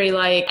very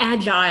like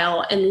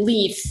agile and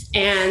lithe,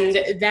 and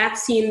that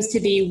seems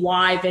to be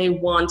why they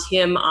want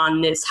him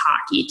on this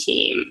hockey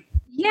team.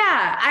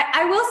 Yeah,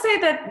 I will say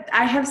that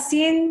I have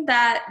seen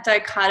that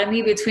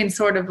dichotomy between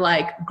sort of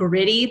like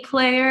gritty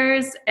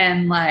players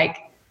and like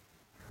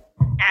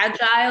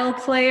agile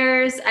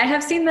players. I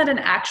have seen that in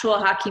actual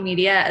hockey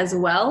media as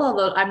well,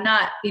 although I'm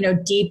not,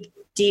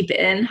 deep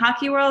in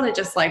hockey world. I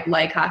just like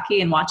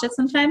hockey and watch it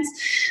sometimes.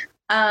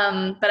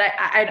 But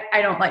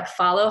I don't like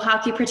follow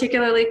hockey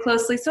particularly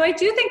closely. So I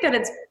do think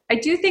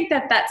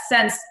that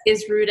sense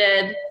is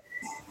rooted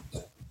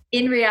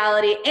in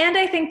reality. And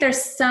I think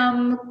there's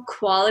some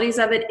qualities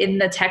of it in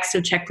the text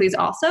of Check Please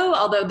also,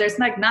 although there's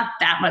like not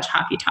that much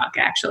hockey talk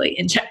actually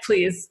in Check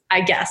Please,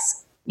 I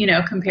guess,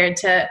 compared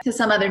to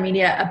some other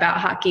media about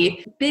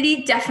hockey.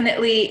 Biddy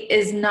definitely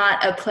is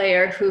not a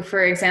player who,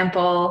 for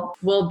example,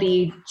 will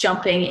be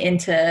jumping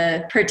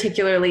into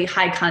particularly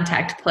high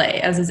contact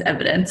play, as is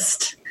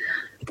evidenced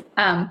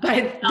by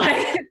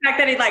the fact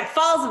that he like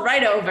falls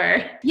right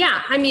over.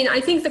 Yeah, I mean,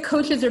 I think the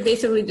coaches are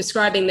basically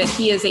describing that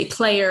he is a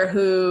player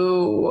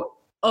who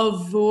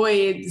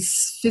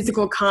avoids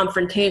physical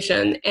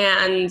confrontation.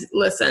 And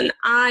listen,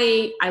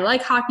 I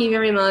like hockey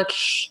very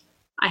much.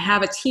 I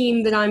have a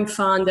team that I'm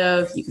fond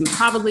of. You can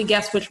probably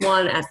guess which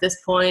one at this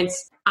point.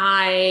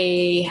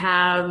 I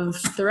have,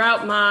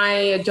 throughout my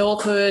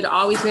adulthood,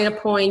 always made a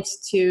point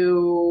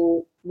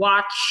to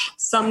watch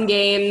some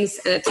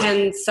games and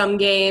attend some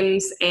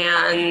games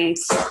and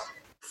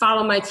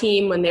follow my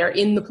team when they're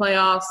in the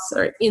playoffs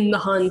or in the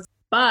hunt.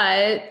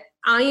 But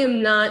I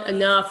am not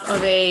enough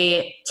of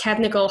a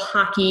technical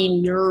hockey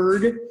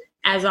nerd,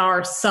 as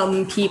are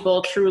some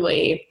people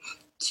truly,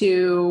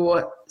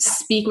 to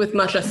speak with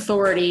much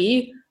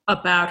authority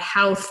about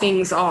how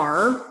things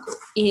are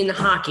in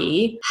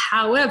hockey.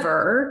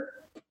 However,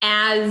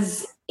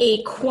 as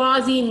a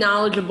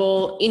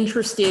quasi-knowledgeable,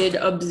 interested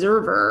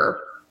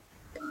observer,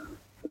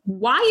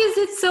 why is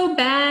it so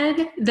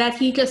bad that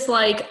he just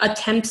like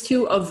attempts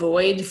to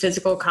avoid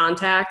physical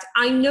contact?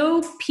 I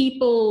know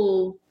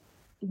people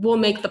will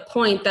make the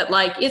point that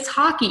like, it's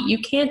hockey, you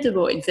can't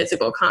avoid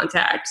physical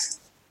contact.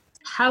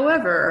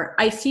 However,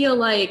 I feel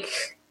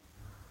like,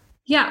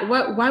 yeah,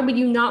 why would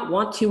you not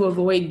want to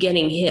avoid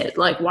getting hit?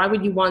 Like, why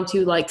would you want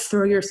to like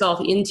throw yourself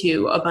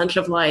into a bunch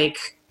of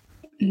like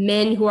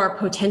men who are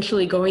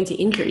potentially going to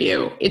injure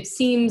you? It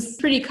seems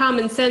pretty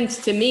common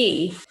sense to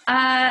me.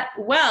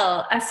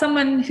 Well, as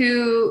someone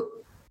who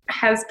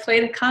has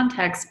played a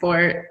contact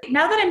sport,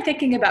 now that I'm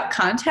thinking about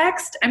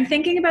context, I'm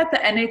thinking about the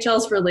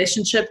NHL's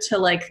relationship to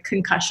like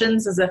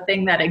concussions as a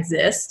thing that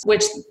exists,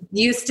 which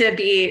used to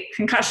be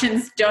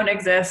concussions don't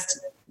exist.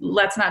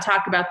 Let's not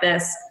talk about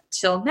this.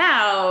 Till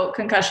now,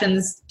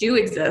 concussions do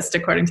exist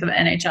according to the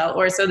NHL,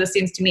 or so this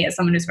seems to me as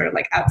someone who's sort of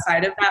like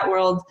outside of that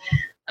world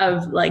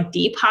of like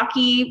deep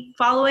hockey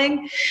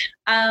following.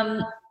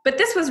 But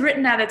this was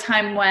written at a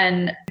time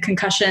when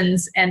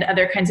concussions and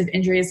other kinds of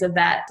injuries of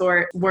that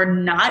sort were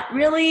not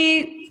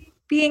really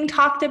being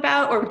talked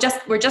about, or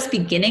were just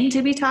beginning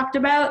to be talked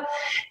about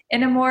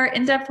in a more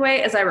in-depth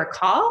way, as I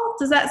recall.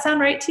 Does that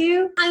sound right to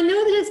you? I know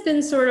that it's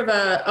been sort of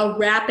a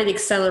rapid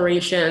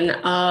acceleration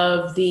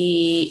of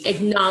the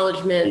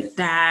acknowledgement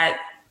that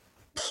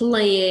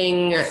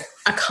playing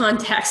a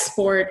contact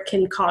sport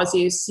can cause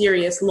you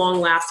serious,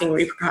 long-lasting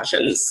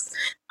repercussions.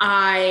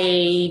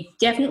 I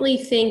definitely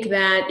think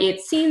that it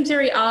seems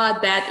very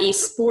odd that a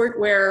sport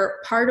where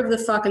part of the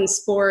fucking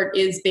sport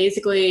is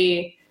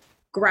basically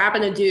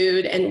grabbing a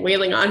dude and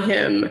wailing on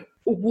him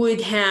would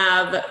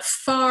have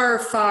far,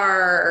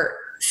 far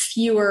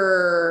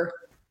fewer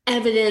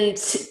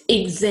evident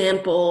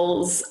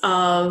examples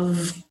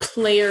of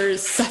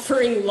players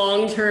suffering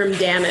long-term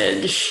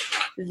damage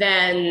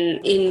than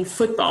in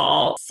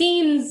football.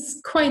 Seems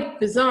quite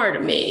bizarre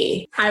to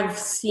me. I've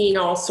seen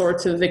all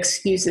sorts of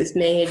excuses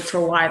made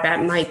for why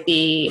that might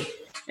be.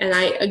 And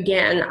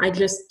I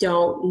just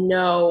don't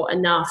know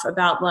enough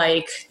about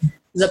like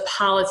the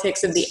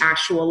politics of the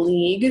actual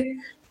league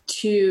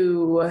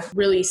to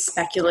really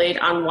speculate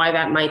on why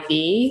that might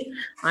be.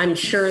 I'm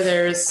sure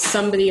there's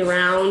somebody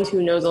around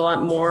who knows a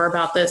lot more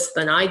about this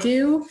than I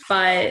do,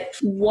 but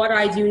what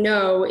I do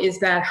know is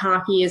that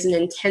hockey is an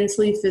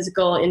intensely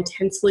physical,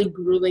 intensely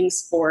grueling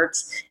sport,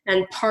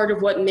 and part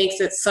of what makes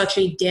it such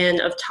a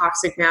den of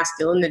toxic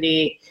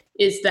masculinity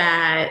is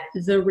that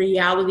the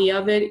reality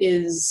of it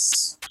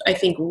is, I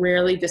think,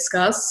 rarely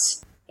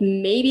discussed.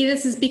 Maybe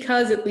this is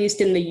because, at least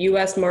in the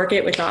US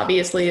market, which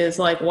obviously is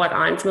like what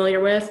I'm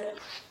familiar with,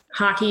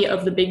 hockey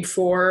of the big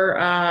four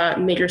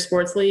major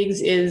sports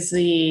leagues is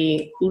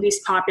the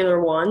least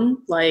popular one,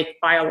 like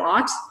by a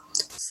lot.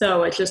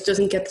 So it just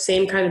doesn't get the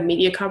same kind of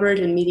media coverage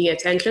and media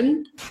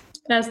attention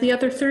as the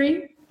other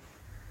three.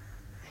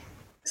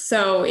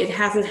 So it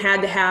hasn't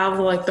had to have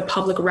like the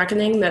public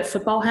reckoning that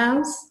football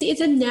has. It's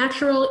a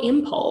natural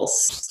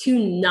impulse to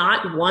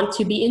not want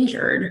to be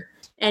injured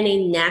and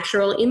a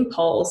natural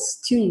impulse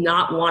to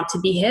not want to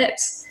be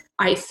hit.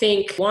 I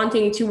think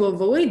wanting to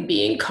avoid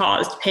being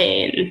caused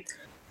pain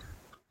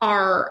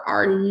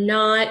are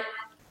not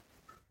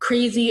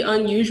crazy,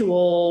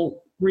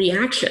 unusual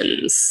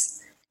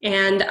reactions.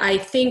 And I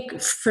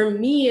think for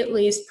me, at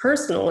least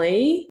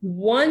personally,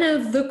 one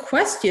of the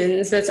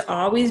questions that's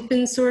always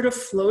been sort of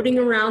floating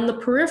around the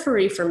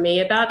periphery for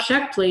me about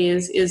Check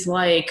Please is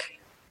like,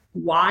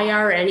 why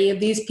are any of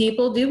these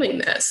people doing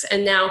this?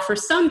 And now for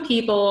some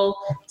people,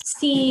 it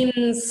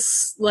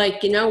seems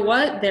like, you know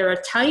what, they're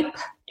a type,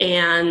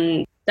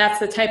 and that's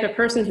the type of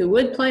person who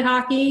would play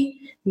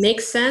hockey.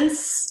 Makes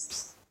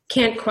sense.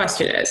 Can't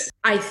question it.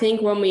 I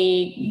think when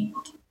we,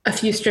 a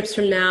few strips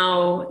from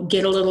now,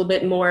 get a little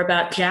bit more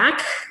about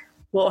Jack,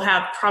 we'll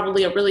have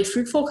probably a really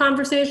fruitful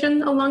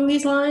conversation along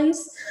these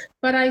lines.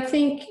 But I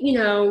think, you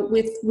know,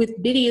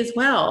 with Biddy as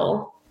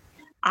well,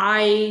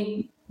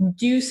 I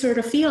do sort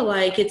of feel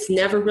like it's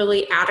never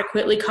really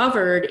adequately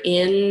covered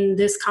in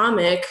this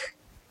comic.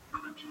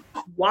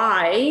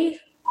 Why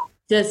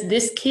does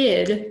this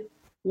kid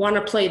want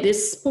to play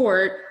this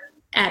sport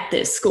at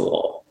this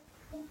school?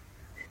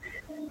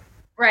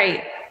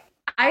 Right.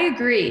 I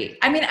agree.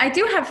 I mean, I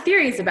do have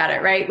theories about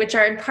it, right? Which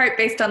are in part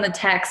based on the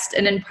text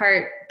and in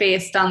part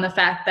based on the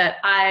fact that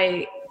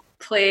I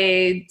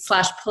played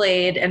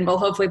and will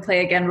hopefully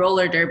play again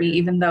roller derby,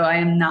 even though I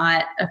am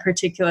not a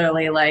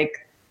particularly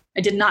I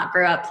did not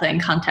grow up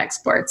playing contact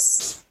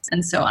sports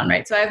and so on,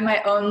 right? So I have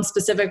my own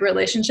specific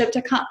relationship to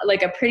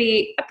a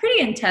pretty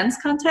intense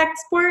contact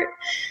sport.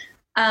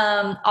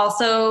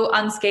 Also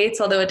on skates,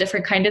 although a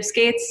different kind of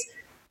skates,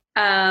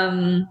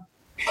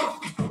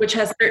 which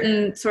has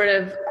certain sort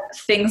of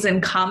things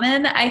in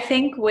common, I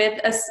think, with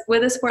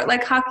a sport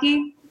like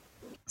hockey.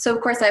 So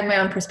of course I have my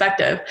own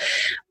perspective.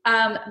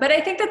 But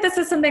I think that this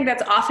is something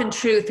that's often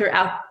true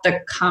throughout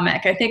the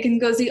comic. I think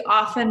Ngozi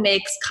often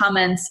makes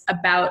comments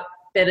about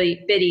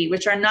Biddy,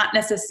 which are not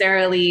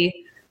necessarily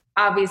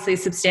obviously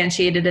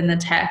substantiated in the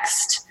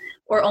text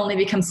or only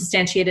become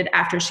substantiated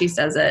after she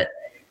says it.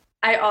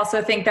 I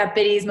also think that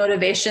Biddy's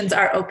motivations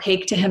are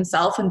opaque to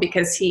himself, and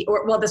because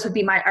this would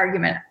be my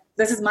argument.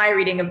 This is my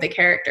reading of the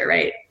character,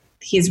 right?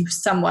 He's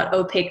somewhat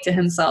opaque to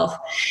himself.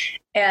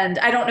 And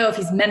I don't know if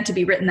he's meant to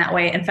be written that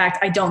way. In fact,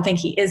 I don't think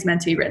he is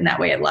meant to be written that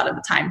way a lot of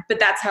the time, but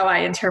that's how I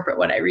interpret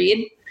what I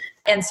read.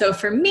 And so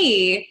for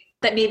me,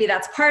 that maybe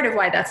that's part of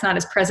why that's not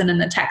as present in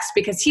the text,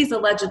 because he's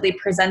allegedly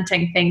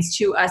presenting things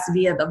to us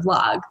via the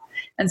vlog.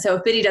 And so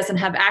if Biddy doesn't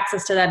have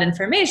access to that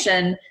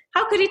information,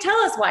 how could he tell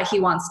us why he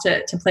wants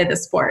to play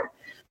this sport?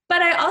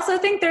 But I also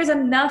think there's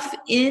enough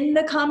in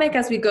the comic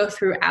as we go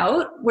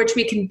throughout, which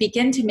we can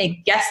begin to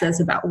make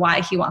guesses about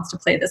why he wants to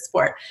play this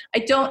sport. I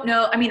don't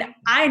know. I mean,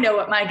 I know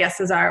what my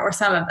guesses are, or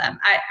some of them.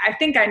 I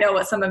think I know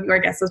what some of your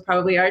guesses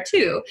probably are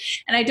too.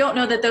 And I don't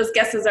know that those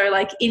guesses are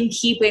in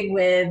keeping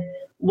with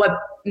what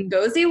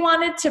Ngozi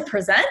wanted to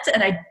present.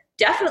 And I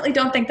definitely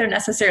don't think they're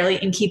necessarily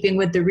in keeping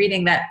with the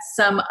reading that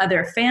some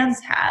other fans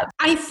have.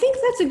 I think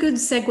that's a good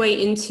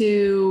segue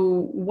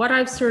into what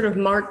I've sort of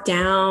marked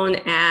down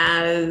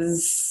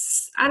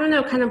as, I don't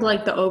know, kind of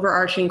like the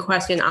overarching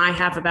question I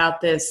have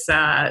about this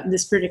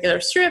this particular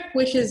strip,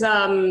 which is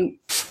this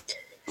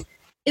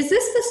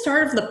the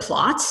start of the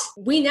plot?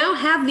 We now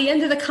have the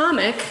end of the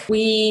comic.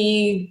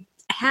 We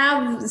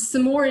have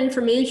some more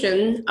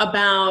information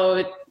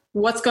about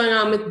what's going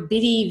on with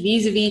Biddy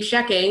vis-a-vis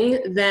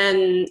checking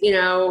than,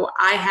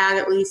 I had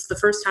at least the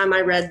first time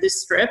I read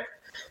this strip.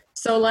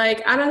 So I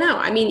don't know.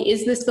 I mean,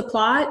 is this the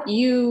plot?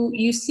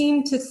 You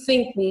seem to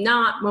think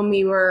not when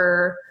we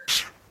were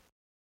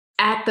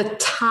at the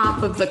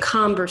top of the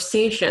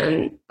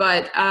conversation,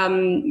 but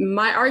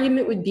my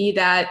argument would be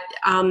that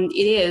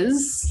it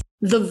is.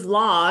 The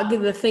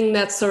vlog, the thing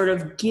that's sort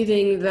of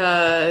giving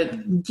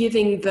the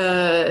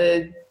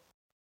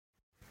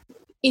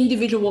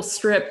individual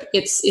strip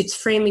its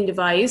framing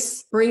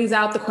device, brings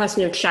out the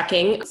question of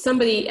checking.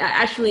 Somebody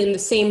actually in the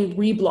same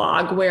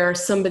reblog where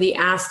somebody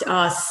asked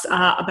us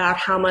about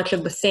how much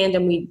of the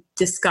fandom we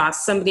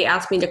discussed, somebody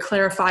asked me to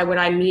clarify what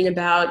I mean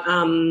about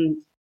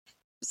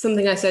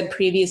something I said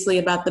previously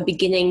about the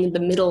beginning, the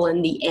middle,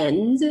 and the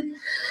end.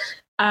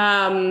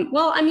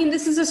 Well, I mean,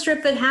 this is a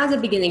strip that has a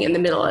beginning and the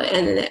middle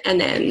and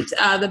an end.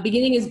 The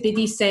beginning is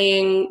Biddy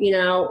saying,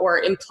 or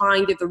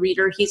implying to the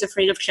reader he's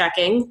afraid of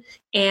checking.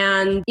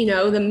 And,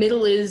 the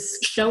middle is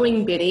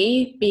showing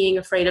Biddy being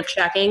afraid of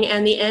checking.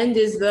 And the end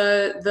is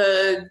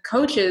the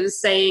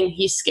coaches saying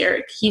he's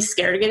scared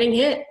of getting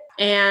hit.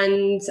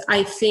 And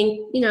I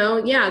think,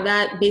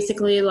 that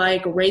basically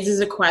raises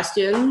a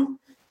question.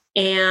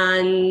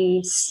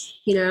 And,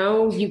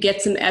 you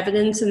get some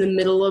evidence in the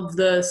middle of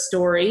the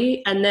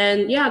story. And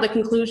then, the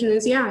conclusion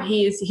is,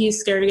 he's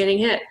scared of getting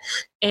hit.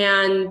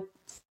 And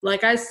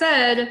like I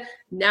said,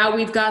 now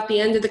we've got the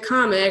end of the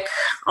comic.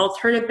 I'll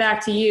turn it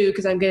back to you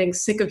because I'm getting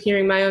sick of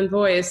hearing my own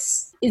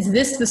voice. Is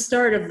this the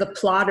start of the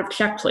plot of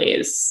Check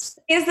Please?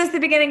 Is this the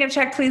beginning of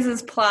Check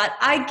Please's plot?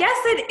 I guess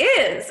it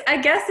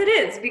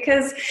is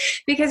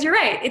because you're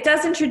right. It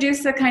does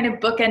introduce the kind of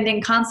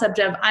bookending concept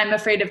of I'm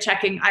afraid of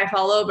checking, I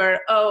fall over.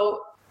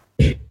 Oh,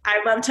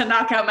 I love to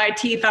knock out my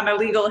teeth on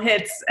illegal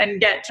hits and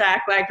get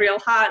Jack real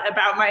hot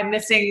about my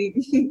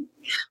missing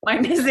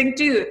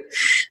tooth.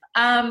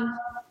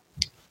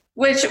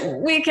 which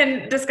we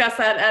can discuss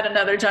that at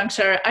another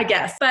juncture, I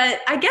guess.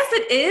 But I guess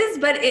it is,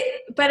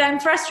 but I'm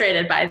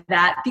frustrated by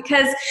that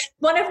because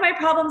one of my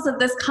problems of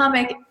this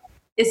comic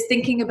is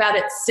thinking about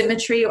its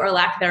symmetry or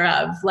lack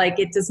thereof. Like,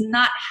 it does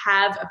not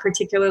have a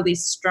particularly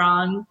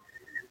strong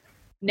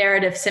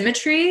narrative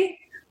symmetry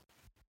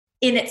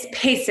in its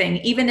pacing,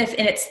 even if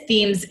in its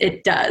themes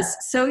it does.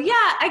 So yeah,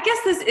 I guess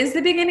this is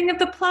the beginning of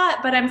the plot,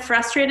 but I'm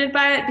frustrated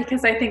by it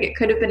because I think it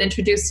could have been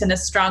introduced in a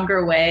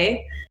stronger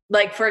way.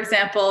 Like, for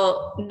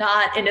example,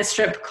 not in a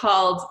strip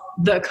called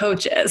The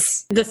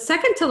Coaches. The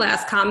second to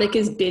last comic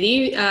is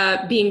Biddy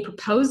being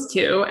proposed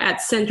to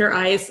at center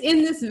ice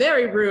in this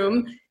very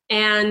room.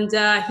 And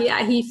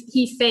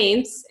he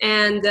faints,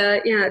 and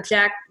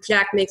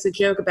Jack makes a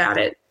joke about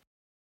it.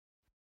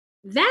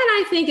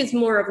 That I think is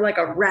more of like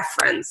a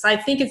reference. I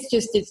think it's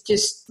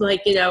just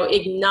like,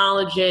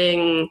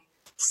 acknowledging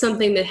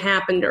something that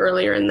happened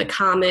earlier in the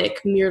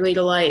comic, merely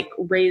to like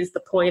raise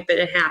the point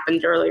that it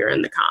happened earlier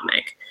in the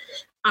comic.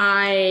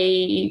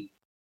 I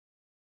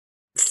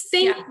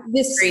think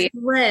this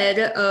thread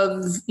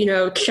of,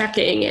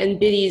 checking and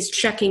Biddy's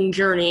checking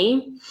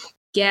journey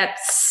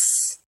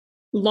gets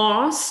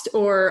lost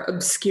or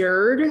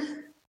obscured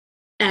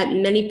at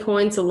many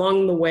points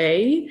along the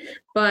way,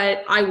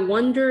 but I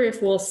wonder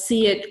if we'll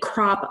see it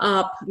crop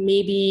up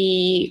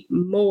maybe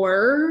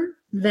more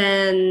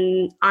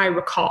than I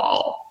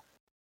recall.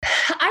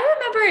 I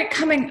remember it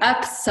coming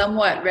up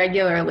somewhat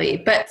regularly,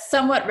 but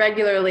somewhat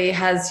regularly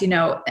has,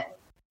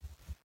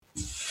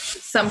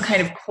 some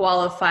kind of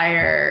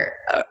qualifier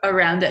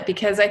around it,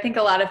 because I think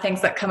a lot of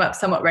things that come up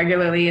somewhat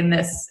regularly in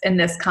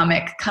this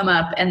comic come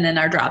up and then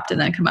are dropped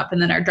and then come up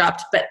and then are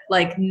dropped, but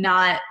like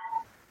not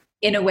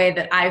in a way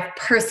that I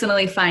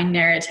personally find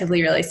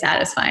narratively really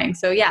satisfying.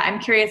 So yeah, I'm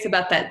curious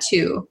about that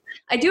too.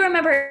 I do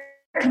remember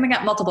it coming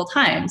up multiple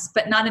times,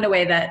 but not in a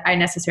way that I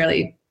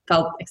necessarily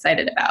felt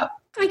excited about.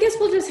 I guess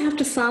we'll just have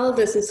to follow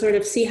this and sort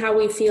of see how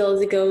we feel as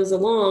it goes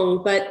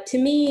along. But to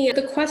me,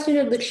 the question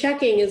of the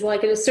checking is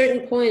like, at a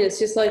certain point, it's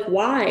just like,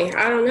 why?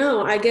 I don't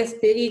know. I guess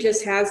Biddy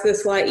just has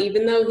this, like,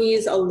 even though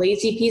he's a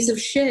lazy piece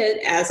of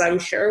shit, as I'm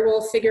sure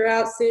we'll figure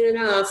out soon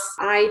enough,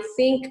 I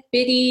think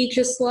Biddy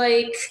just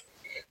like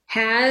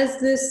has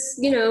this,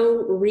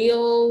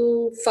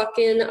 real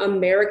fucking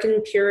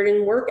American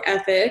Puritan work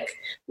ethic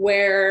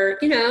where,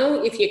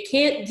 if you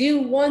can't do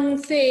one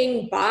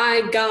thing,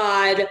 by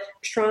God,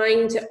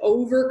 trying to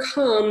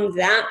overcome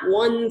that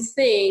one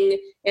thing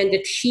and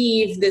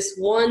achieve this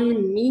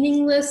one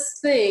meaningless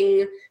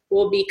thing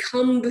will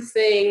become the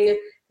thing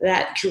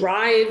that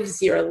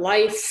drives your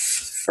life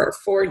for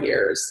 4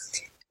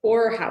 years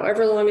or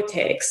however long it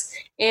takes.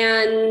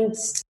 And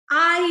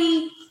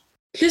I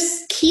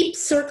just keep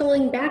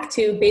circling back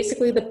to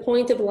basically the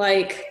point of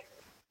like,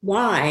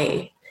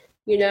 why?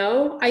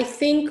 I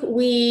think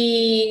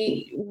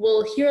we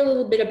will hear a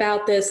little bit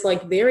about this,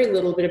 like very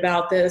little bit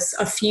about this,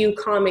 a few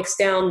comics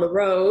down the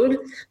road,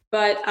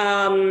 but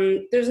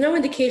there's no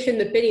indication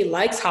that Biddy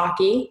likes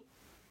hockey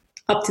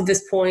up to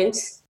this point.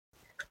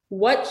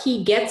 What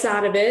he gets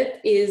out of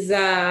it is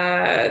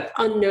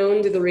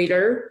unknown to the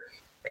reader.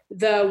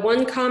 The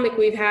one comic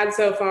we've had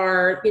so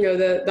far,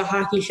 the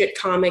hockey shit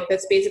comic,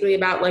 that's basically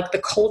about like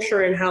the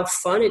culture and how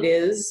fun it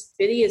is.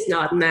 Biddy is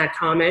not in that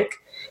comic.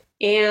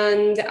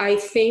 And I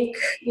think,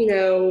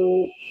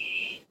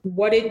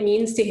 what it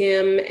means to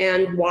him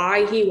and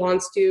why he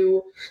wants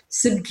to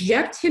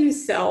subject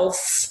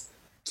himself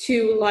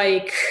to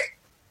like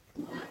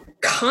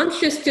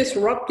conscious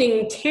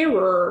disrupting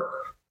terror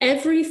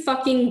every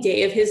fucking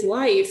day of his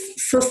life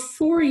for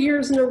 4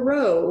 years in a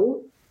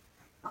row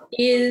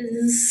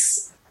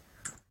is,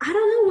 I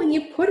don't know, when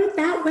you put it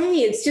that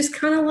way, it's just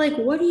kind of like,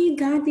 what are you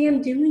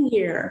goddamn doing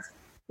here?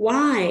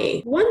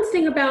 Why? One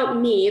thing about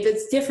me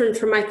that's different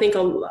from, I think,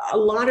 a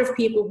lot of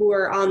people who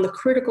are on the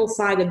critical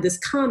side of this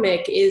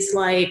comic is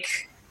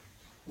like,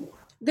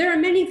 there are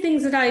many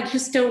things that I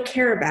just don't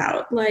care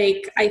about.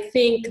 Like, I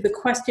think the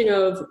question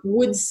of,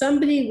 would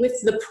somebody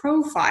with the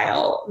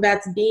profile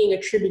that's being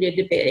attributed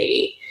to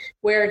Biddy,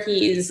 where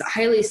he's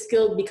highly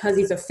skilled because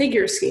he's a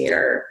figure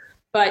skater,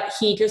 but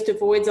he just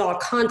avoids all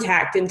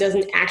contact and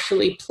doesn't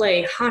actually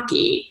play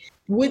hockey,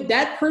 would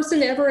that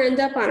person ever end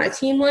up on a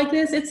team like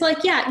this? It's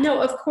like, yeah, no,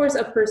 of course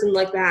a person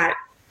like that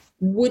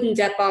wouldn't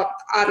end up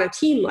on a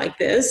team like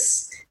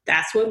this.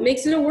 That's what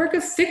makes it a work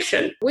of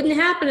fiction. Wouldn't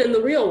happen in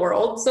the real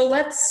world. So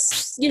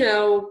let's,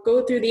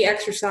 go through the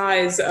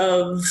exercise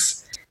of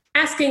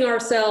asking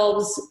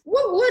ourselves,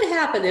 what would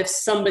happen if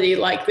somebody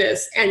like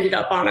this ended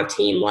up on a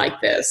team like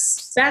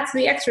this? That's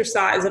the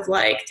exercise of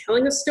like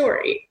telling a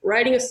story,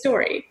 writing a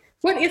story.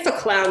 What if a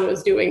clown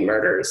was doing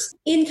murders?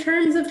 In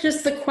terms of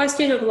just the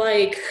question of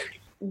like,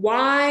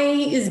 why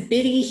is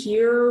Biddy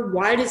here?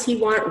 Why does he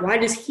want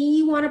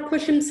to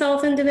push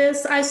himself into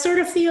this? I sort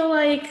of feel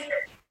like,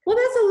 well,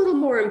 that's a little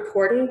more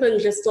important than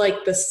just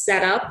like the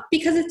setup,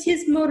 because it's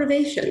his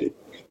motivation.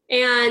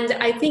 And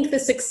I think the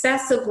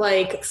success of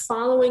like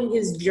following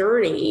his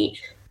journey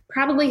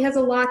probably has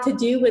a lot to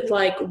do with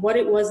like what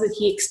it was that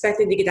he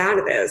expected to get out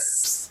of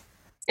this.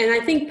 And I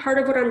think part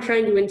of what I'm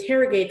trying to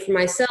interrogate for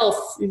myself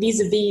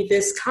vis-a-vis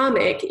this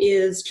comic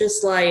is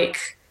just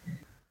like,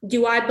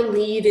 do I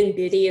believe in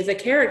Biddy as a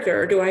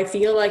character? Do I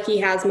feel like he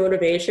has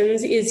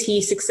motivations? Is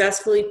he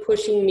successfully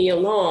pushing me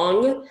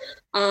along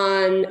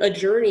on a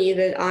journey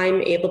that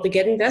I'm able to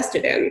get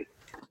invested in?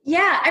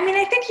 Yeah, I mean,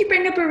 I think you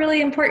bring up a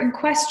really important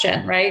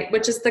question, right?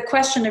 Which is the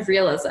question of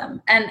realism.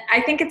 And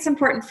I think it's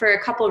important for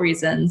a couple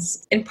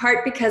reasons, in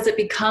part because it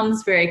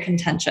becomes very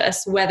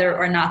contentious whether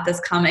or not this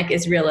comic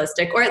is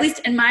realistic, or at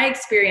least in my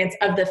experience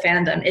of the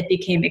fandom, it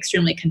became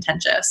extremely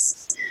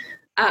contentious.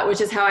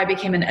 Which is how I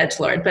became an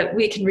edgelord, but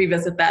we can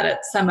revisit that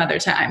at some other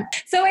time.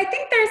 So I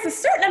think there's a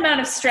certain amount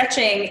of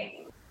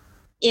stretching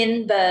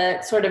in the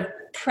sort of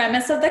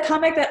premise of the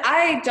comic that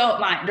I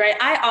don't mind, right?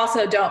 I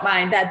also don't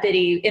mind that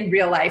Biddy in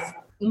real life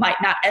might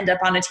not end up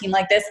on a team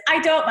like this. I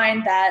don't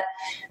mind that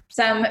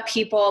some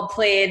people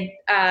played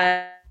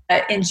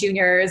in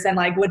juniors and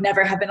like would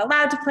never have been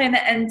allowed to play in the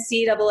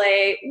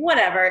NCAA,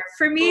 whatever.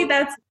 For me,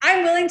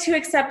 I'm willing to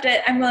accept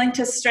it. I'm willing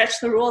to stretch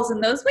the rules in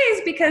those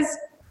ways because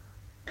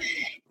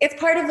it's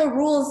part of the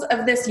rules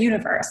of this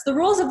universe. The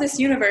rules of this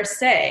universe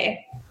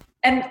say,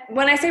 and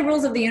when I say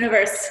rules of the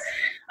universe,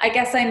 I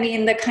guess I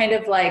mean the kind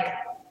of like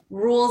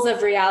rules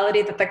of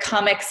reality that the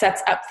comic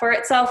sets up for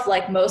itself,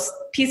 like most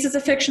pieces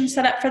of fiction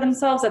set up for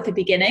themselves at the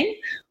beginning.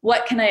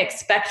 What can I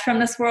expect from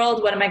this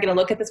world? What am I going to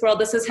look at this world?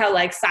 This is how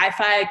like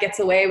sci-fi gets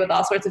away with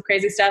all sorts of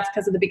crazy stuff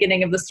because at the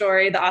beginning of the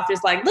story, the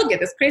author's like, look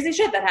at this crazy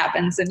shit that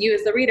happens. And you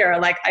as the reader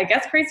are like, I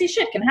guess crazy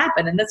shit can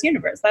happen in this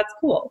universe. That's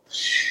cool.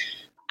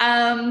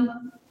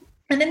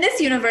 And in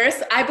this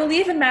universe, I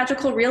believe in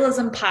magical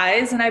realism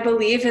pies, and I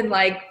believe in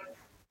like,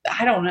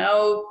 I don't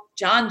know,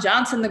 John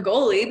Johnson, the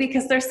goalie,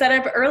 because they're set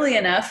up early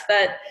enough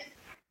that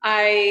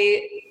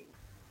I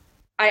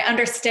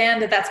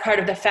understand that that's part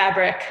of the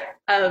fabric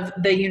of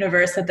the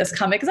universe that this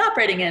comic is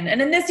operating in.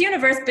 And in this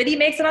universe, Biddy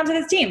makes it onto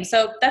this team,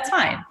 so that's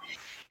fine.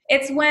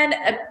 It's when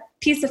a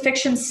piece of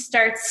fiction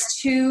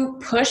starts to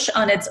push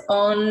on its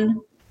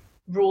own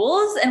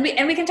rules, and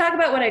we can talk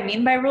about what I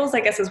mean by rules, I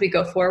guess, as we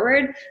go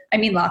forward. I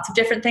mean lots of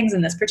different things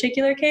in this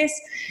particular case,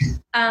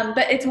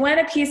 but it's when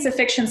a piece of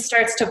fiction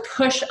starts to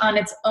push on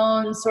its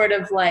own sort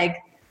of like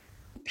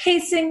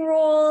pacing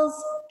rules,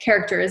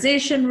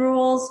 characterization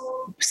rules,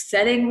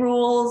 setting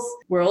rules,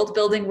 world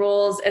building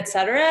rules,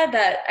 etc.,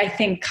 that I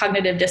think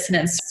cognitive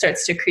dissonance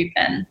starts to creep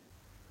in.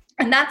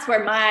 And that's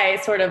where my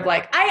sort of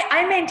like,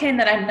 I maintain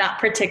that I'm not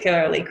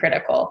particularly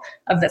critical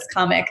of this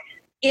comic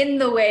in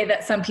the way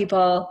that some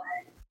people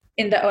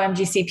in the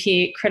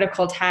OMGCP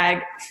critical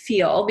tag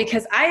feel,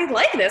 because I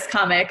like this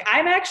comic.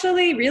 I'm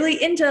actually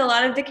really into a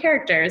lot of the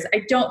characters.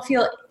 I don't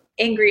feel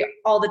angry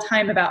all the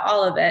time about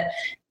all of it,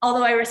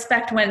 although I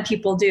respect when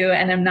people do,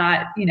 and I'm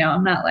not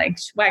like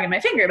wagging my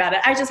finger about it.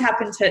 I just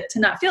happen to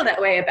not feel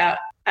that way about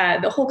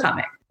the whole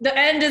comic. The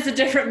end is a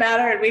different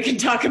matter, and we can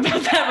talk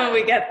about that when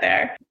we get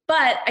there.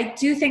 But I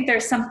do think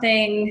there's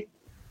something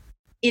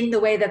in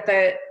the way that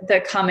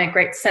the comic,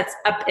 right, sets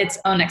up its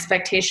own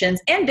expectations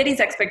and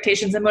Biddy's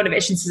expectations and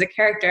motivations as a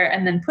character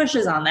and then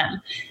pushes on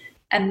them.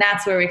 And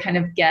that's where we kind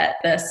of get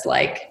this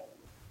like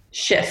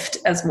shift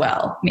as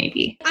well,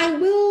 maybe. I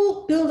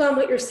will build on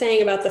what you're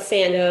saying about the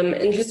fandom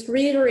and just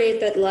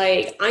reiterate that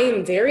like I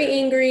am very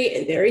angry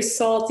and very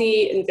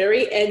salty and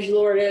very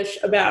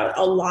edgelordish about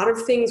a lot of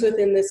things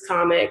within this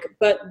comic,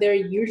 but they're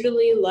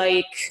usually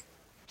like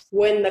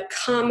when the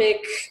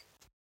comic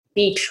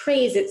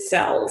betrays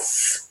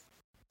itself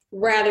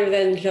rather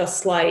than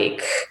just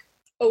like,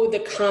 oh, the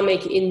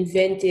comic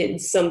invented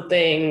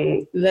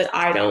something that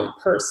I don't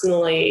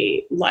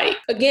personally like.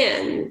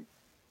 Again,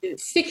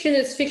 fiction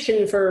is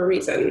fiction for a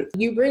reason.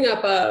 You bring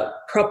up a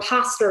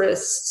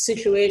preposterous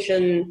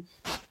situation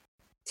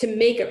to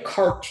make a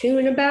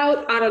cartoon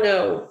about, I don't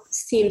know,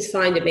 seems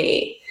fine to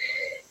me.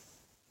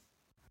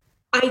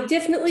 I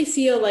definitely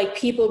feel like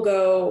people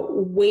go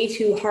way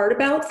too hard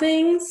about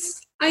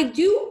things. I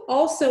do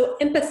also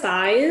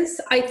empathize.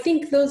 I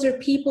think those are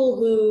people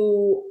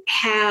who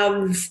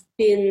have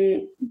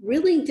been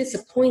really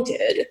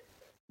disappointed,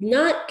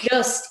 not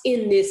just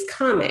in this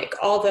comic,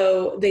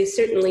 although they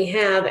certainly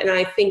have, and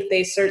I think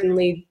they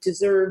certainly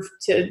deserve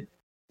to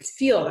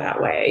feel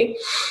that way,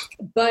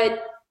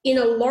 but in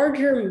a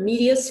larger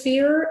media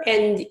sphere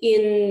and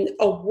in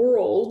a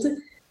world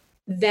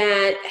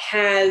that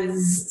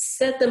has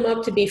set them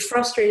up to be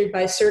frustrated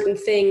by certain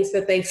things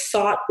that they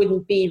thought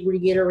wouldn't be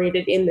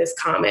reiterated in this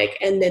comic,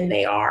 and then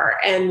they are,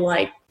 and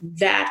like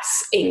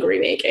that's angry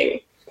making.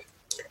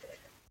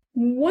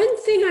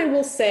 One thing I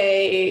will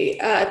say,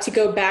 to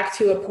go back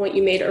to a point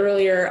you made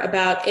earlier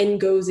about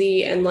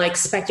Ngozi and like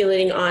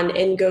speculating on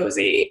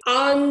Ngozi.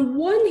 On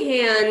one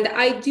hand,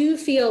 I do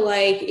feel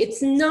like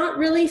it's not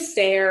really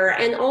fair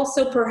and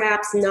also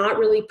perhaps not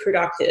really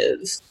productive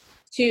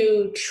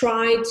to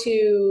try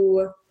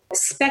to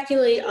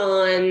speculate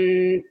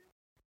on,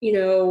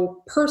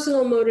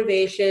 personal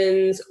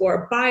motivations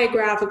or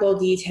biographical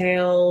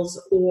details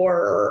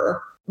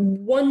or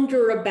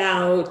wonder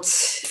about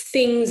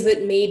things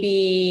that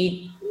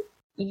maybe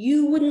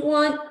you wouldn't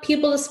want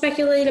people to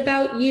speculate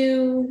about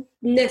you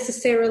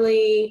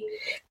necessarily.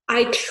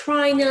 I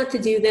try not to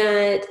do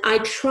that. I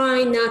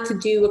try not to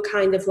do a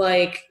kind of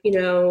like,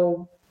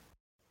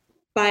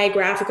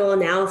 biographical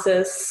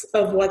analysis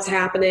of what's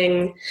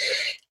happening.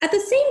 At the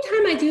same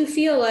time, I do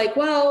feel like,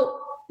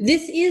 well,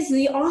 this is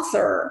the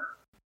author,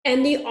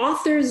 and the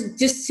author's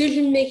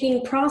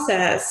decision-making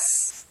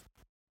process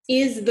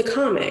is the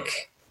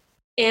comic.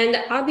 And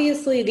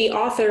obviously the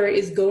author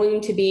is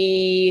going to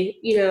be,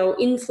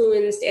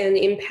 influenced and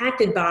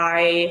impacted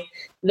by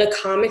the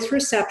comic's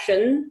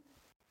reception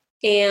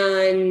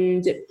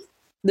and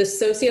the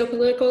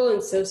socio-political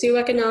and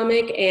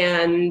socioeconomic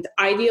and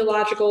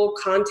ideological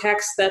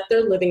context that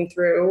they're living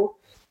through.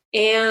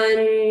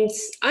 And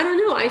I don't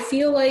know, I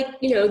feel like,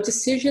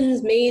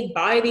 decisions made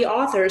by the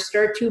author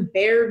start to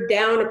bear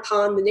down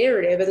upon the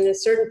narrative. And at a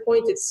certain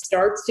point, it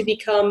starts to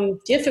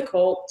become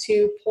difficult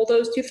to pull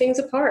those two things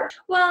apart.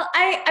 Well,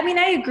 I mean,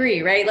 I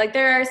agree, right? Like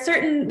there's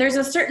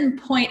a certain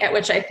point at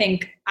which I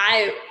think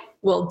I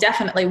will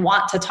definitely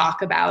want to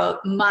talk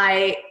about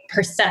my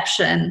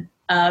perception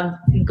of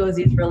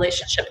Ngozi's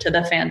relationship to the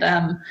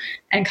fandom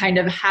and kind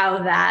of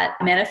how that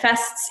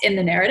manifests in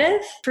the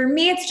narrative. For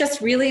me, it's just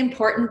really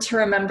important to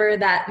remember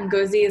that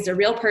Ngozi is a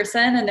real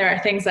person, and there are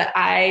things that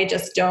I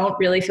just don't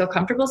really feel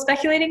comfortable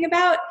speculating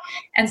about.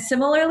 And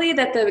similarly,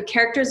 that the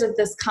characters of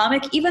this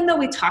comic, even though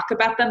we talk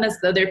about them as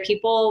though they're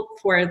people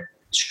for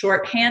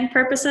shorthand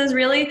purposes,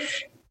 really,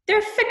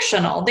 they're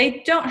fictional.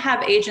 They don't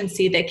have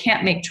agency. They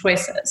can't make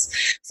choices.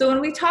 So when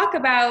we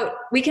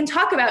can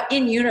talk about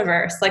in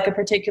universe, like a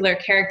particular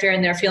character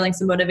and their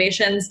feelings and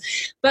motivations,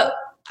 but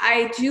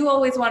I do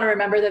always want to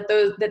remember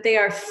that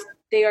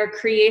they are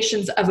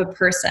creations of a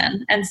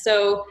person. And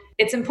so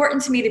it's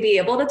important to me to be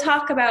able to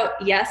talk about,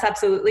 yes,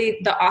 absolutely,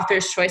 the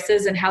author's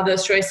choices and how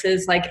those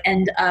choices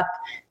end up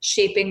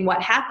shaping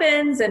what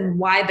happens and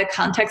why the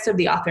context of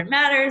the author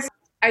matters.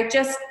 I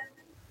just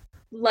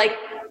like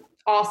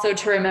also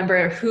to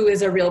remember who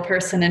is a real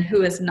person and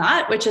who is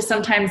not, which is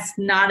sometimes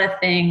not a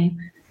thing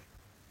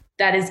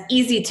that is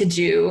easy to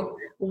do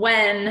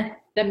when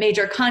the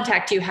major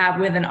contact you have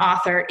with an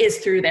author is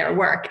through their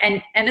work,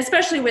 and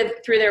especially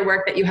through their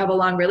work that you have a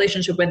long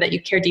relationship with, that you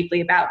care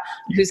deeply about,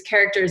 whose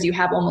characters you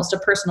have almost a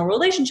personal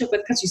relationship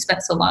with because you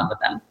spent so long with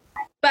them.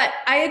 But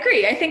I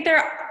agree. I think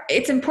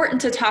it's important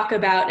to talk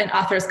about an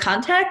author's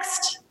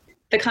context,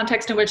 the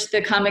context in which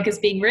the comic is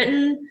being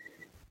written,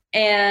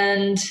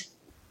 and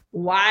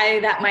why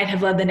that might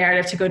have led the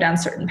narrative to go down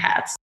certain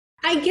paths.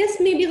 I guess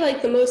maybe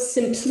the most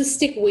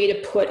simplistic way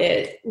to put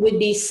it would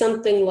be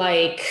something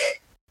like,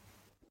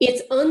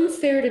 it's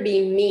unfair to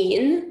be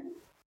mean,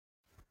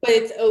 but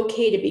it's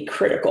okay to be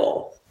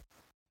critical.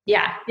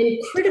 Yeah. And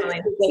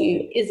criticism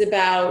is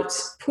about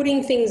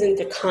putting things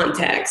into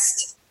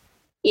context.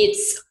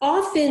 It's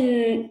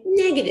often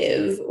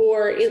negative,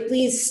 or at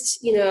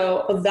least,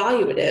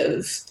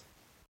 evaluative,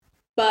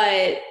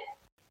 but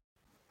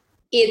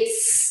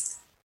it's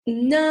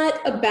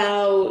not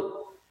about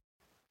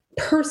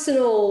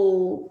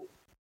personal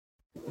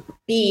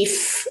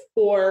beef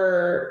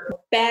or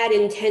bad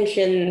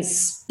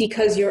intentions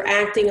because you're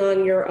acting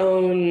on your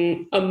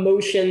own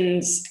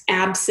emotions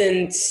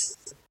absent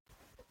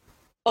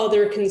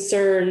other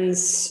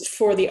concerns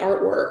for the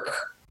artwork.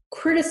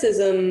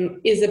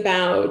 Criticism is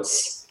about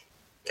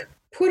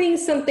putting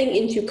something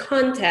into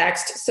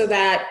context so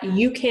that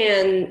you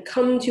can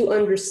come to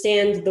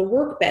understand the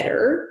work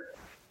better,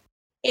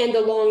 and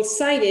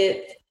alongside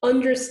it,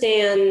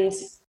 understand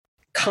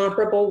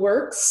comparable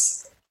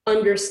works,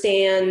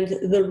 understand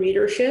the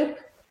readership,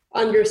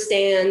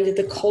 understand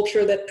the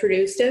culture that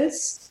produced it.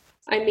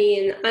 I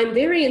mean, I'm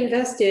very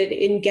invested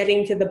in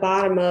getting to the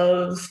bottom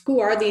of who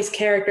are these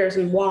characters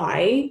and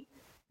why.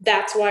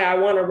 That's why I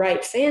want to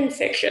write fan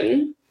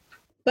fiction.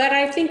 But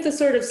I think the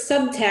sort of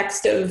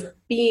subtext of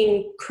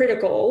being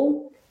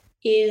critical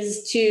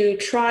is to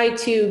try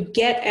to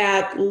get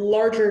at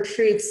larger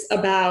truths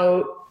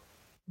about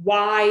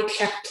why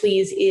Check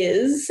Please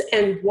is,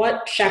 and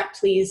what Check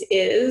Please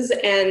is,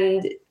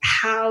 and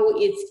how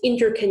it's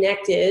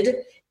interconnected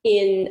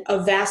in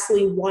a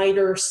vastly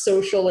wider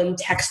social and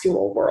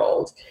textual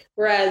world.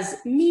 Whereas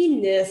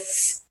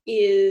meanness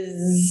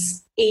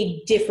is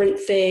a different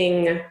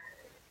thing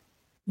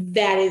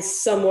that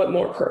is somewhat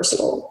more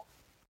personal.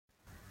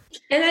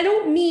 And I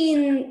don't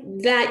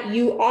mean that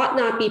you ought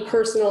not be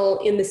personal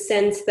in the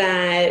sense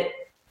that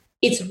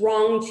it's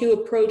wrong to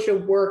approach a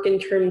work in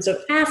terms of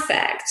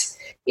affect.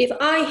 If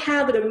I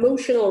have an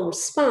emotional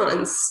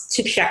response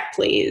to Check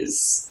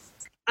Please,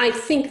 I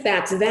think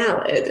that's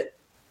valid.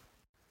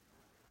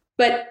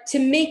 But to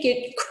make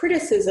it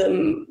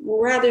criticism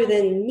rather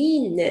than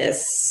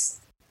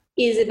meanness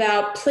is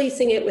about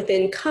placing it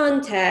within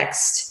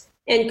context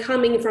and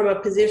coming from a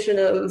position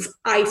of,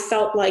 I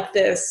felt like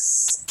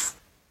this,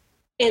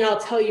 and I'll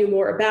tell you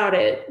more about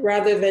it,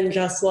 rather than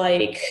just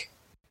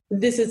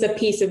this is a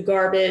piece of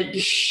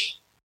garbage,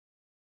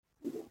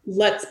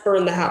 let's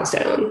burn the house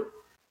down.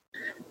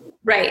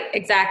 Right,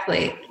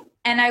 exactly.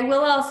 And I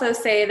will also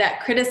say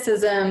that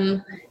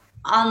criticism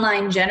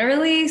online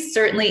generally,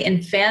 certainly in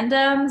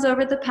fandoms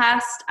over the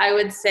past, I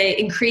would say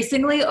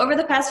increasingly over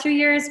the past few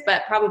years,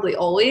 but probably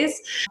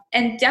always.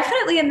 And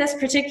definitely in this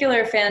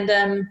particular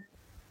fandom,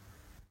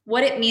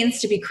 what it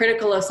means to be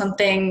critical of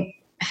something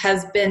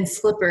has been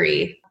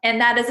slippery. And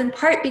that is in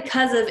part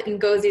because of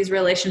Ngozi's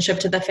relationship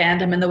to the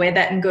fandom and the way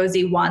that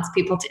Ngozi wants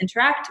people to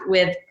interact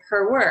with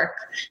her work.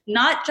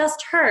 Not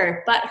just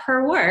her, but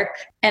her work,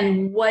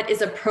 and what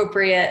is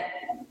appropriate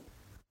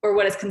or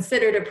what is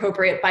considered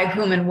appropriate by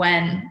whom and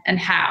when and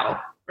how,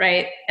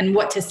 right? And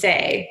what to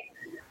say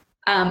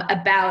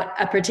about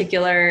a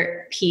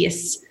particular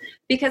piece.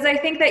 Because I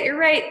think that you're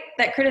right,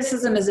 that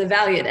criticism is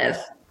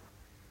evaluative.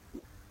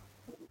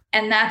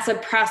 And that's a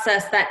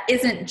process that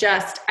isn't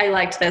just, I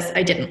liked this,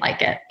 I didn't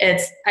like it.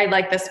 It's, I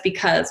like this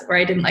because, or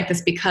I didn't like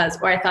this because,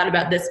 or I thought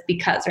about this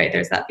because, right?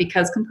 There's that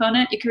because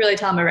component. You can really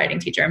tell I'm a writing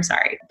teacher, I'm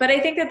sorry. But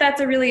I think that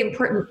that's a really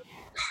important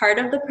part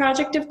of the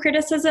project of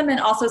criticism, and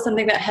also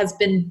something that has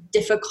been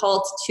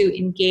difficult to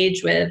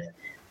engage with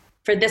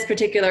for this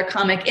particular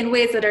comic in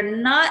ways that are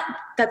not,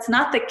 that's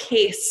not the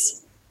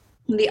case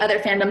in the other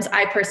fandoms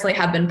I personally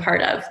have been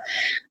part of.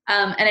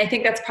 And I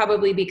think that's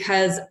probably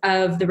because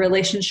of the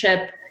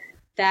relationship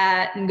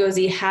that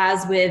Ngozi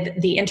has with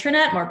the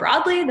internet more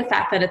broadly, the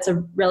fact that it's a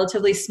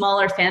relatively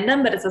smaller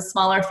fandom, but it's a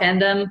smaller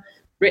fandom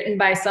written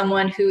by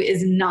someone who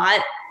is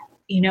not,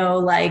 you know,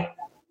 like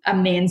a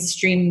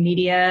mainstream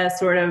media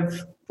sort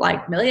of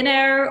like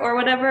millionaire or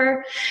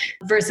whatever,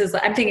 versus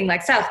I'm thinking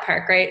like South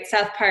Park, right?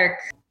 South Park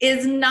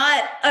is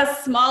not a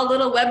small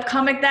little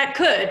webcomic that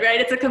could, right?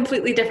 It's a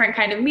completely different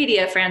kind of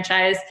media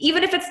franchise.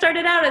 Even if it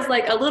started out as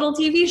like a little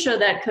TV show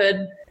that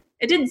could,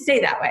 it didn't stay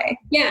that way.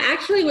 Yeah,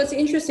 actually what's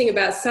interesting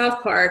about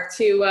South Park,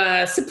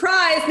 to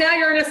surprise, now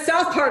you're in a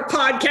South Park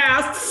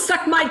podcast,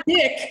 suck my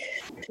dick.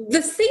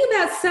 The thing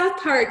about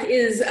South Park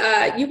is,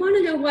 you want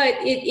to know what,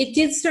 it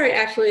did start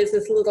actually as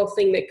this little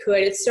thing that could.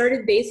 It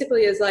started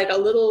basically as like a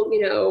little,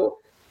 you know,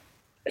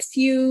 a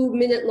few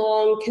minute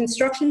long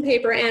construction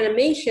paper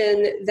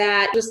animation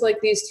that just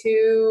like these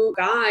two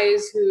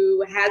guys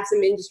who had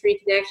some industry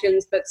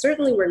connections, but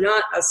certainly were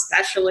not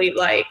especially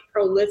like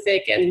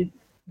prolific and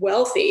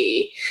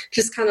wealthy,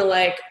 just kind of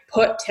like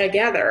put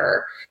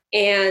together.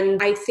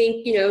 And I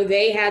think, you know,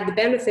 they had the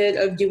benefit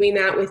of doing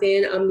that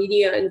within a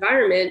media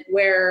environment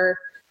where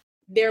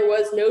there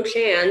was no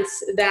chance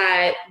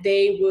that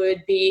they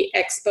would be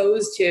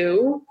exposed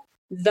to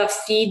the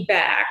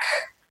feedback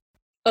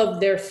of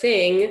their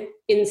thing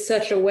in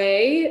such a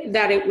way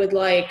that it would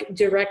like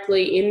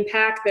directly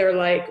impact their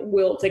like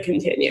will to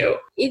continue.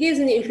 It is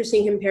an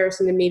interesting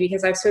comparison to me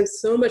because I've spent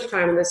so much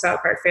time in the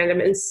South Park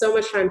fandom and so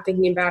much time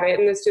thinking about it.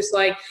 And it's just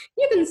like,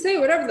 you can say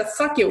whatever the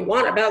fuck you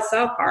want about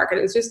South Park. And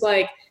it's just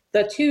like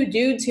the two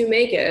dudes who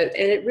make it.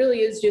 And it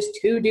really is just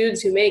two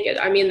dudes who make it.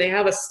 I mean, they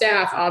have a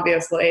staff,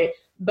 obviously,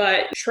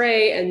 but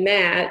Trey and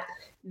Matt,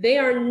 they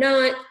are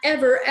not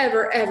ever,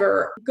 ever,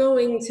 ever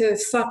going to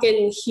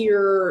fucking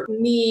hear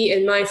me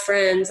and my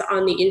friends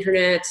on the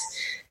internet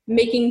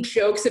making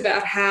jokes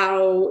about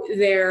how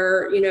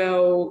they're, you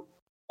know,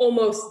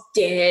 almost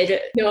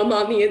dead, numb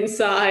on the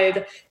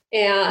inside,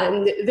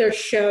 and their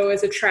show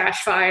is a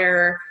trash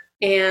fire,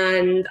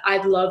 and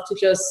I'd love to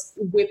just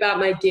whip out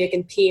my dick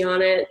and pee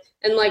on it.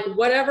 And like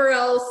whatever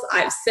else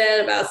I've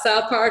said about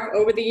South Park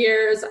over the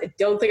years, I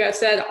don't think I've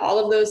said all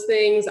of those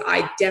things.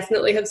 I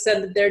definitely have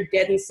said that they're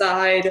dead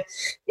inside.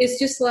 It's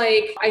just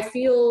like, I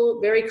feel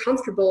very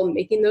comfortable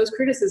making those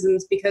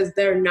criticisms because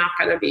they're not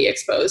going to be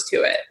exposed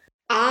to it.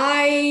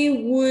 I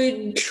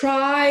would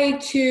try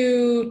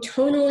to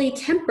tonally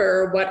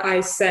temper what I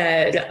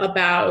said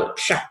about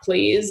Check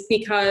Please,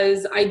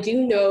 because I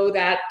do know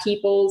that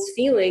people's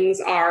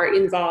feelings are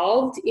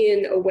involved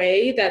in a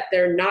way that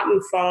they're not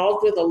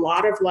involved with a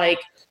lot of like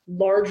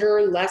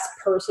larger, less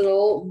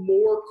personal,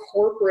 more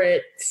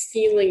corporate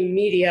feeling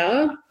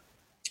media.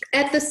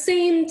 At the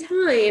same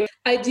time,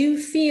 I do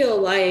feel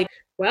like,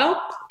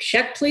 well,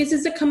 Check Please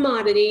is a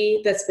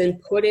commodity that's been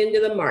put into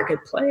the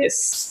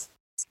marketplace.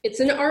 It's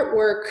an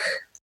artwork.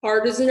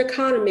 Art is an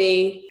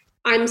economy.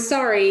 I'm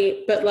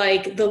sorry, but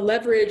like the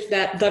leverage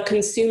that the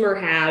consumer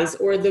has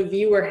or the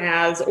viewer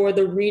has or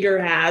the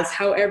reader has,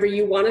 however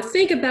you want to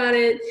think about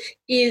it,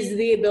 is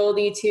the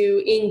ability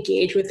to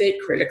engage with it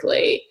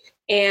critically.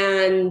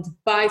 And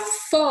by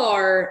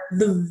far,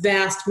 the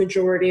vast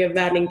majority of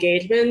that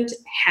engagement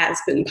has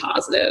been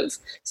positive.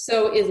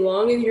 So as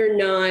long as you're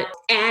not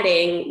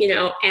adding, you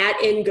know, at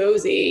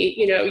Ngozi,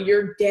 you know,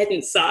 you're dead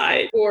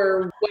inside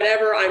or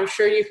whatever, I'm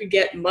sure you could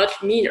get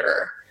much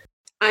meaner.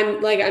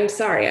 I'm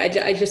sorry.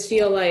 I just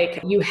feel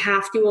like you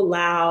have to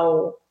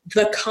allow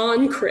the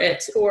con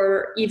crit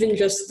or even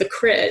just the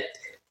crit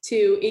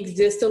to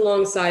exist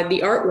alongside the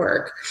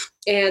artwork.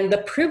 And the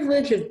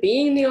privilege of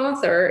being the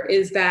author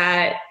is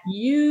that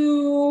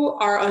you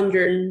are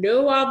under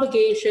no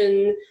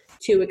obligation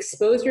to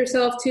expose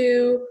yourself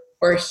to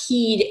or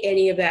heed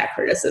any of that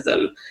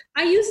criticism.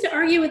 I used to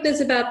argue with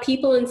this about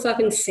people in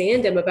fucking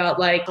fandom about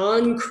like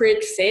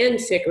on-crit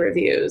fanfic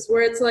reviews,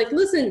 where it's like,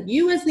 listen,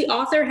 you as the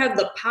author have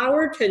the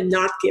power to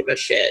not give a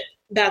shit.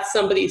 that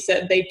somebody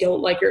said they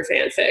don't like your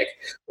fanfic,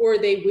 or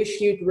they wish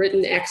you'd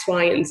written X,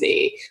 Y, and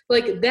Z.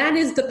 Like, that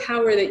is the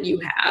power that you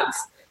have.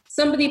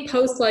 Somebody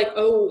posts like,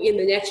 oh, in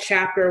the next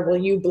chapter, will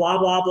you blah,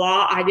 blah,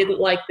 blah, I didn't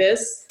like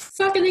this.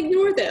 Fucking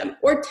ignore them,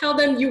 or tell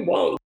them you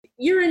won't.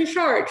 You're in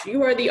charge.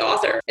 You are the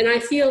author. And I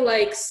feel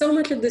like so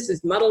much of this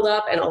is muddled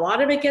up, and a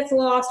lot of it gets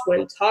lost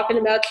when talking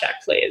about check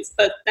plays.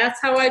 But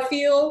that's how I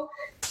feel.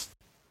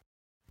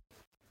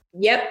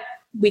 Yep,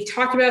 we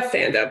talked about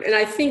fandom, and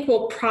I think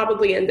we'll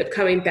probably end up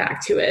coming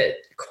back to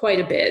it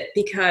quite a bit,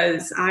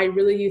 because I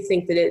really do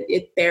think that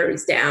it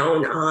bears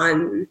down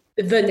on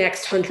the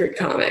next 100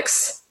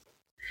 comics.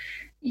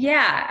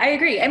 Yeah, I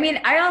agree. I mean,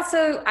 I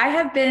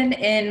have been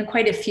in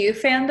quite a few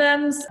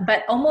fandoms,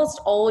 but almost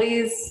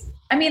always,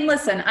 I mean,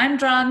 listen, I'm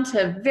drawn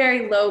to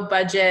very low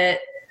budget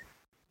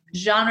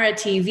genre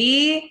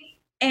TV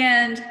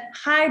and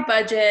high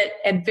budget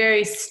and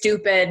very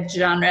stupid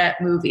genre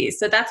movies.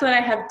 So that's what I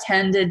have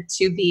tended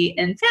to be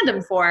in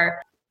fandom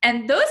for.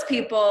 And those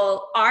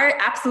people are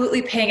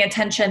absolutely paying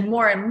attention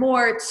more and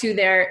more to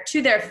their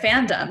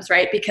fandoms,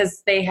 right?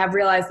 Because they have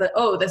realized that,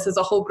 oh, this is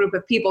a whole group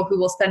of people who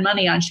will spend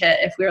money on shit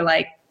if we're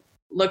like,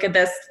 look at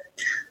this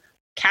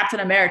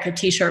Captain America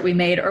t-shirt we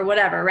made or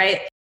whatever,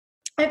 right?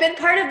 I've been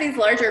part of these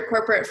larger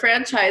corporate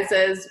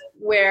franchises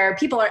where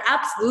people are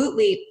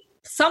absolutely,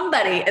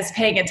 somebody is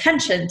paying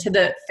attention to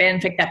the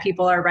fanfic that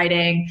people are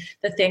writing,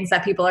 the things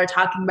that people are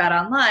talking about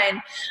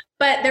online,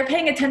 but they're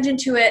paying attention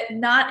to it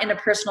not in a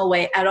personal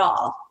way at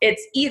all.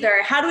 It's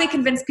either, how do we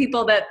convince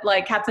people that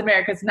like Captain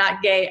America is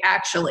not gay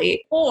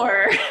actually,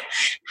 or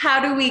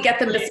how do we get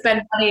them to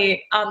spend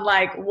money on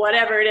like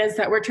whatever it is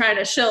that we're trying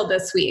to shill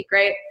this week,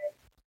 right?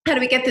 How do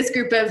we get this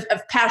group of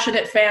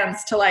passionate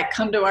fans to like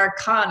come to our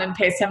con and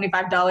pay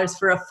 $75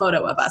 for a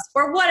photo of us,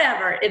 or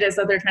whatever it is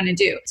that they're trying to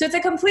do? So it's a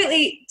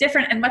completely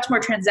different and much more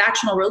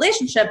transactional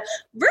relationship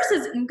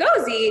versus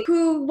Ngozi,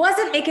 who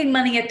wasn't making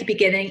money at the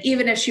beginning,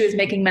 even if she was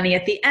making money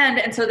at the end.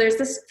 And so there's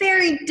this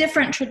very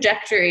different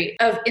trajectory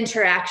of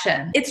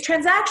interaction. It's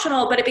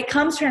transactional, but it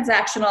becomes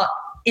transactional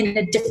in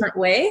a different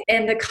way.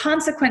 And the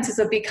consequences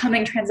of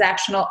becoming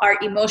transactional are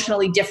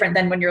emotionally different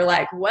than when you're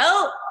like,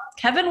 well,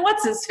 Kevin,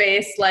 what's his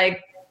face?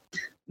 Like,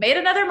 made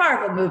another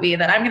Marvel movie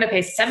that I'm going to pay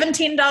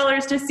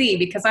 $17 to see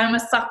because I'm a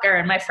sucker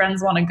and my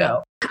friends want to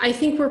go. I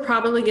think we're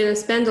probably going to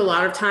spend a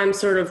lot of time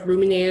sort of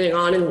ruminating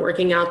on and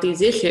working out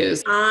these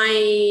issues.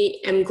 I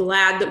am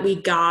glad that we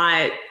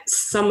got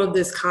some of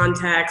this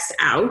context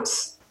out.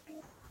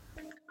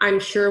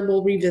 I'm sure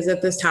we'll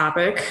revisit this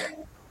topic.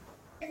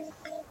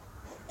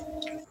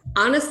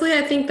 Honestly,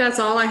 I think that's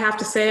all I have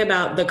to say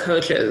about the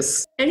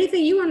coaches.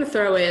 Anything you want to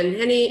throw in?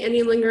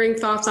 Any lingering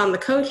thoughts on the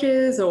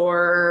coaches,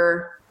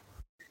 or...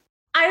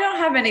 I don't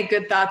have any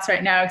good thoughts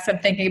right now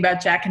except thinking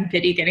about Jack and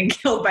Biddy getting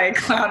killed by a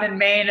clown in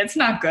Maine. It's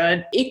not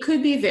good. It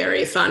could be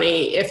very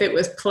funny if it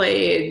was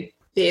played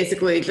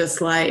basically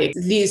just like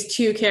these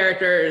two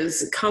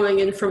characters coming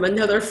in from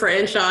another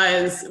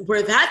franchise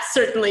where that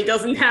certainly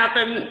doesn't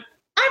happen.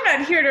 I'm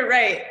not here to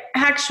write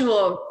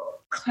actual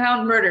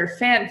clown murder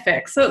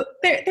fanfic. So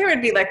there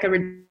would be like a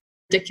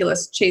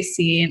ridiculous chase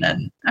scene,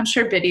 and I'm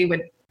sure Biddy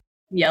would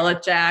yell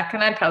at Jack,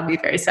 and I'd probably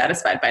be very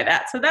satisfied by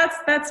that. So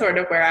that's sort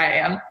of where I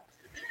am.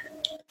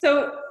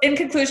 So in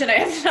conclusion, I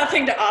have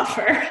nothing to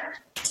offer.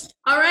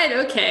 All right,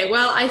 okay.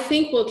 Well, I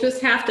think we'll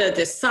just have to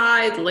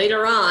decide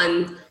later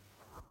on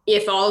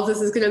if all of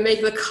this is going to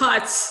make the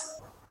cuts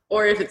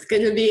or if it's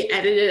going to be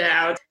edited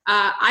out.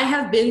 I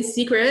have been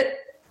Secret.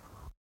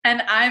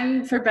 And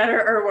I'm, for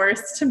better or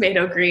worse,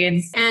 Tomato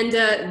Greens. And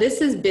this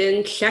has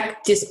been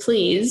Check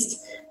Displeased,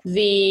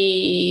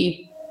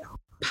 the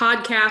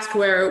podcast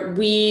where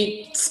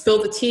we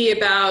spill the tea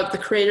about the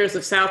creators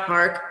of South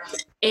Park.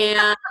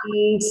 And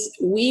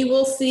we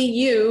will see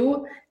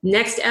you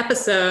next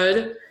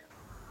episode,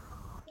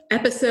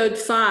 episode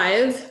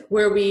 5,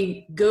 where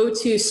we go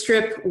to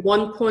strip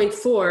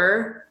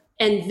 1.4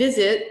 and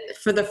visit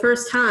for the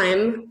first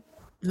time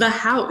the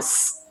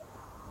house.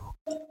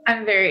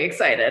 I'm very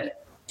excited.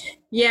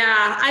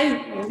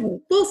 Yeah,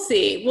 we'll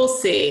see. We'll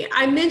see.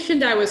 I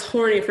mentioned I was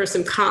horny for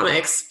some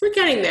comics. We're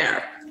getting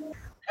there.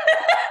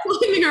 We're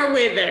getting our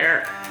way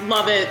there.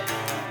 Love it.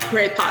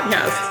 Great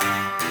podcast.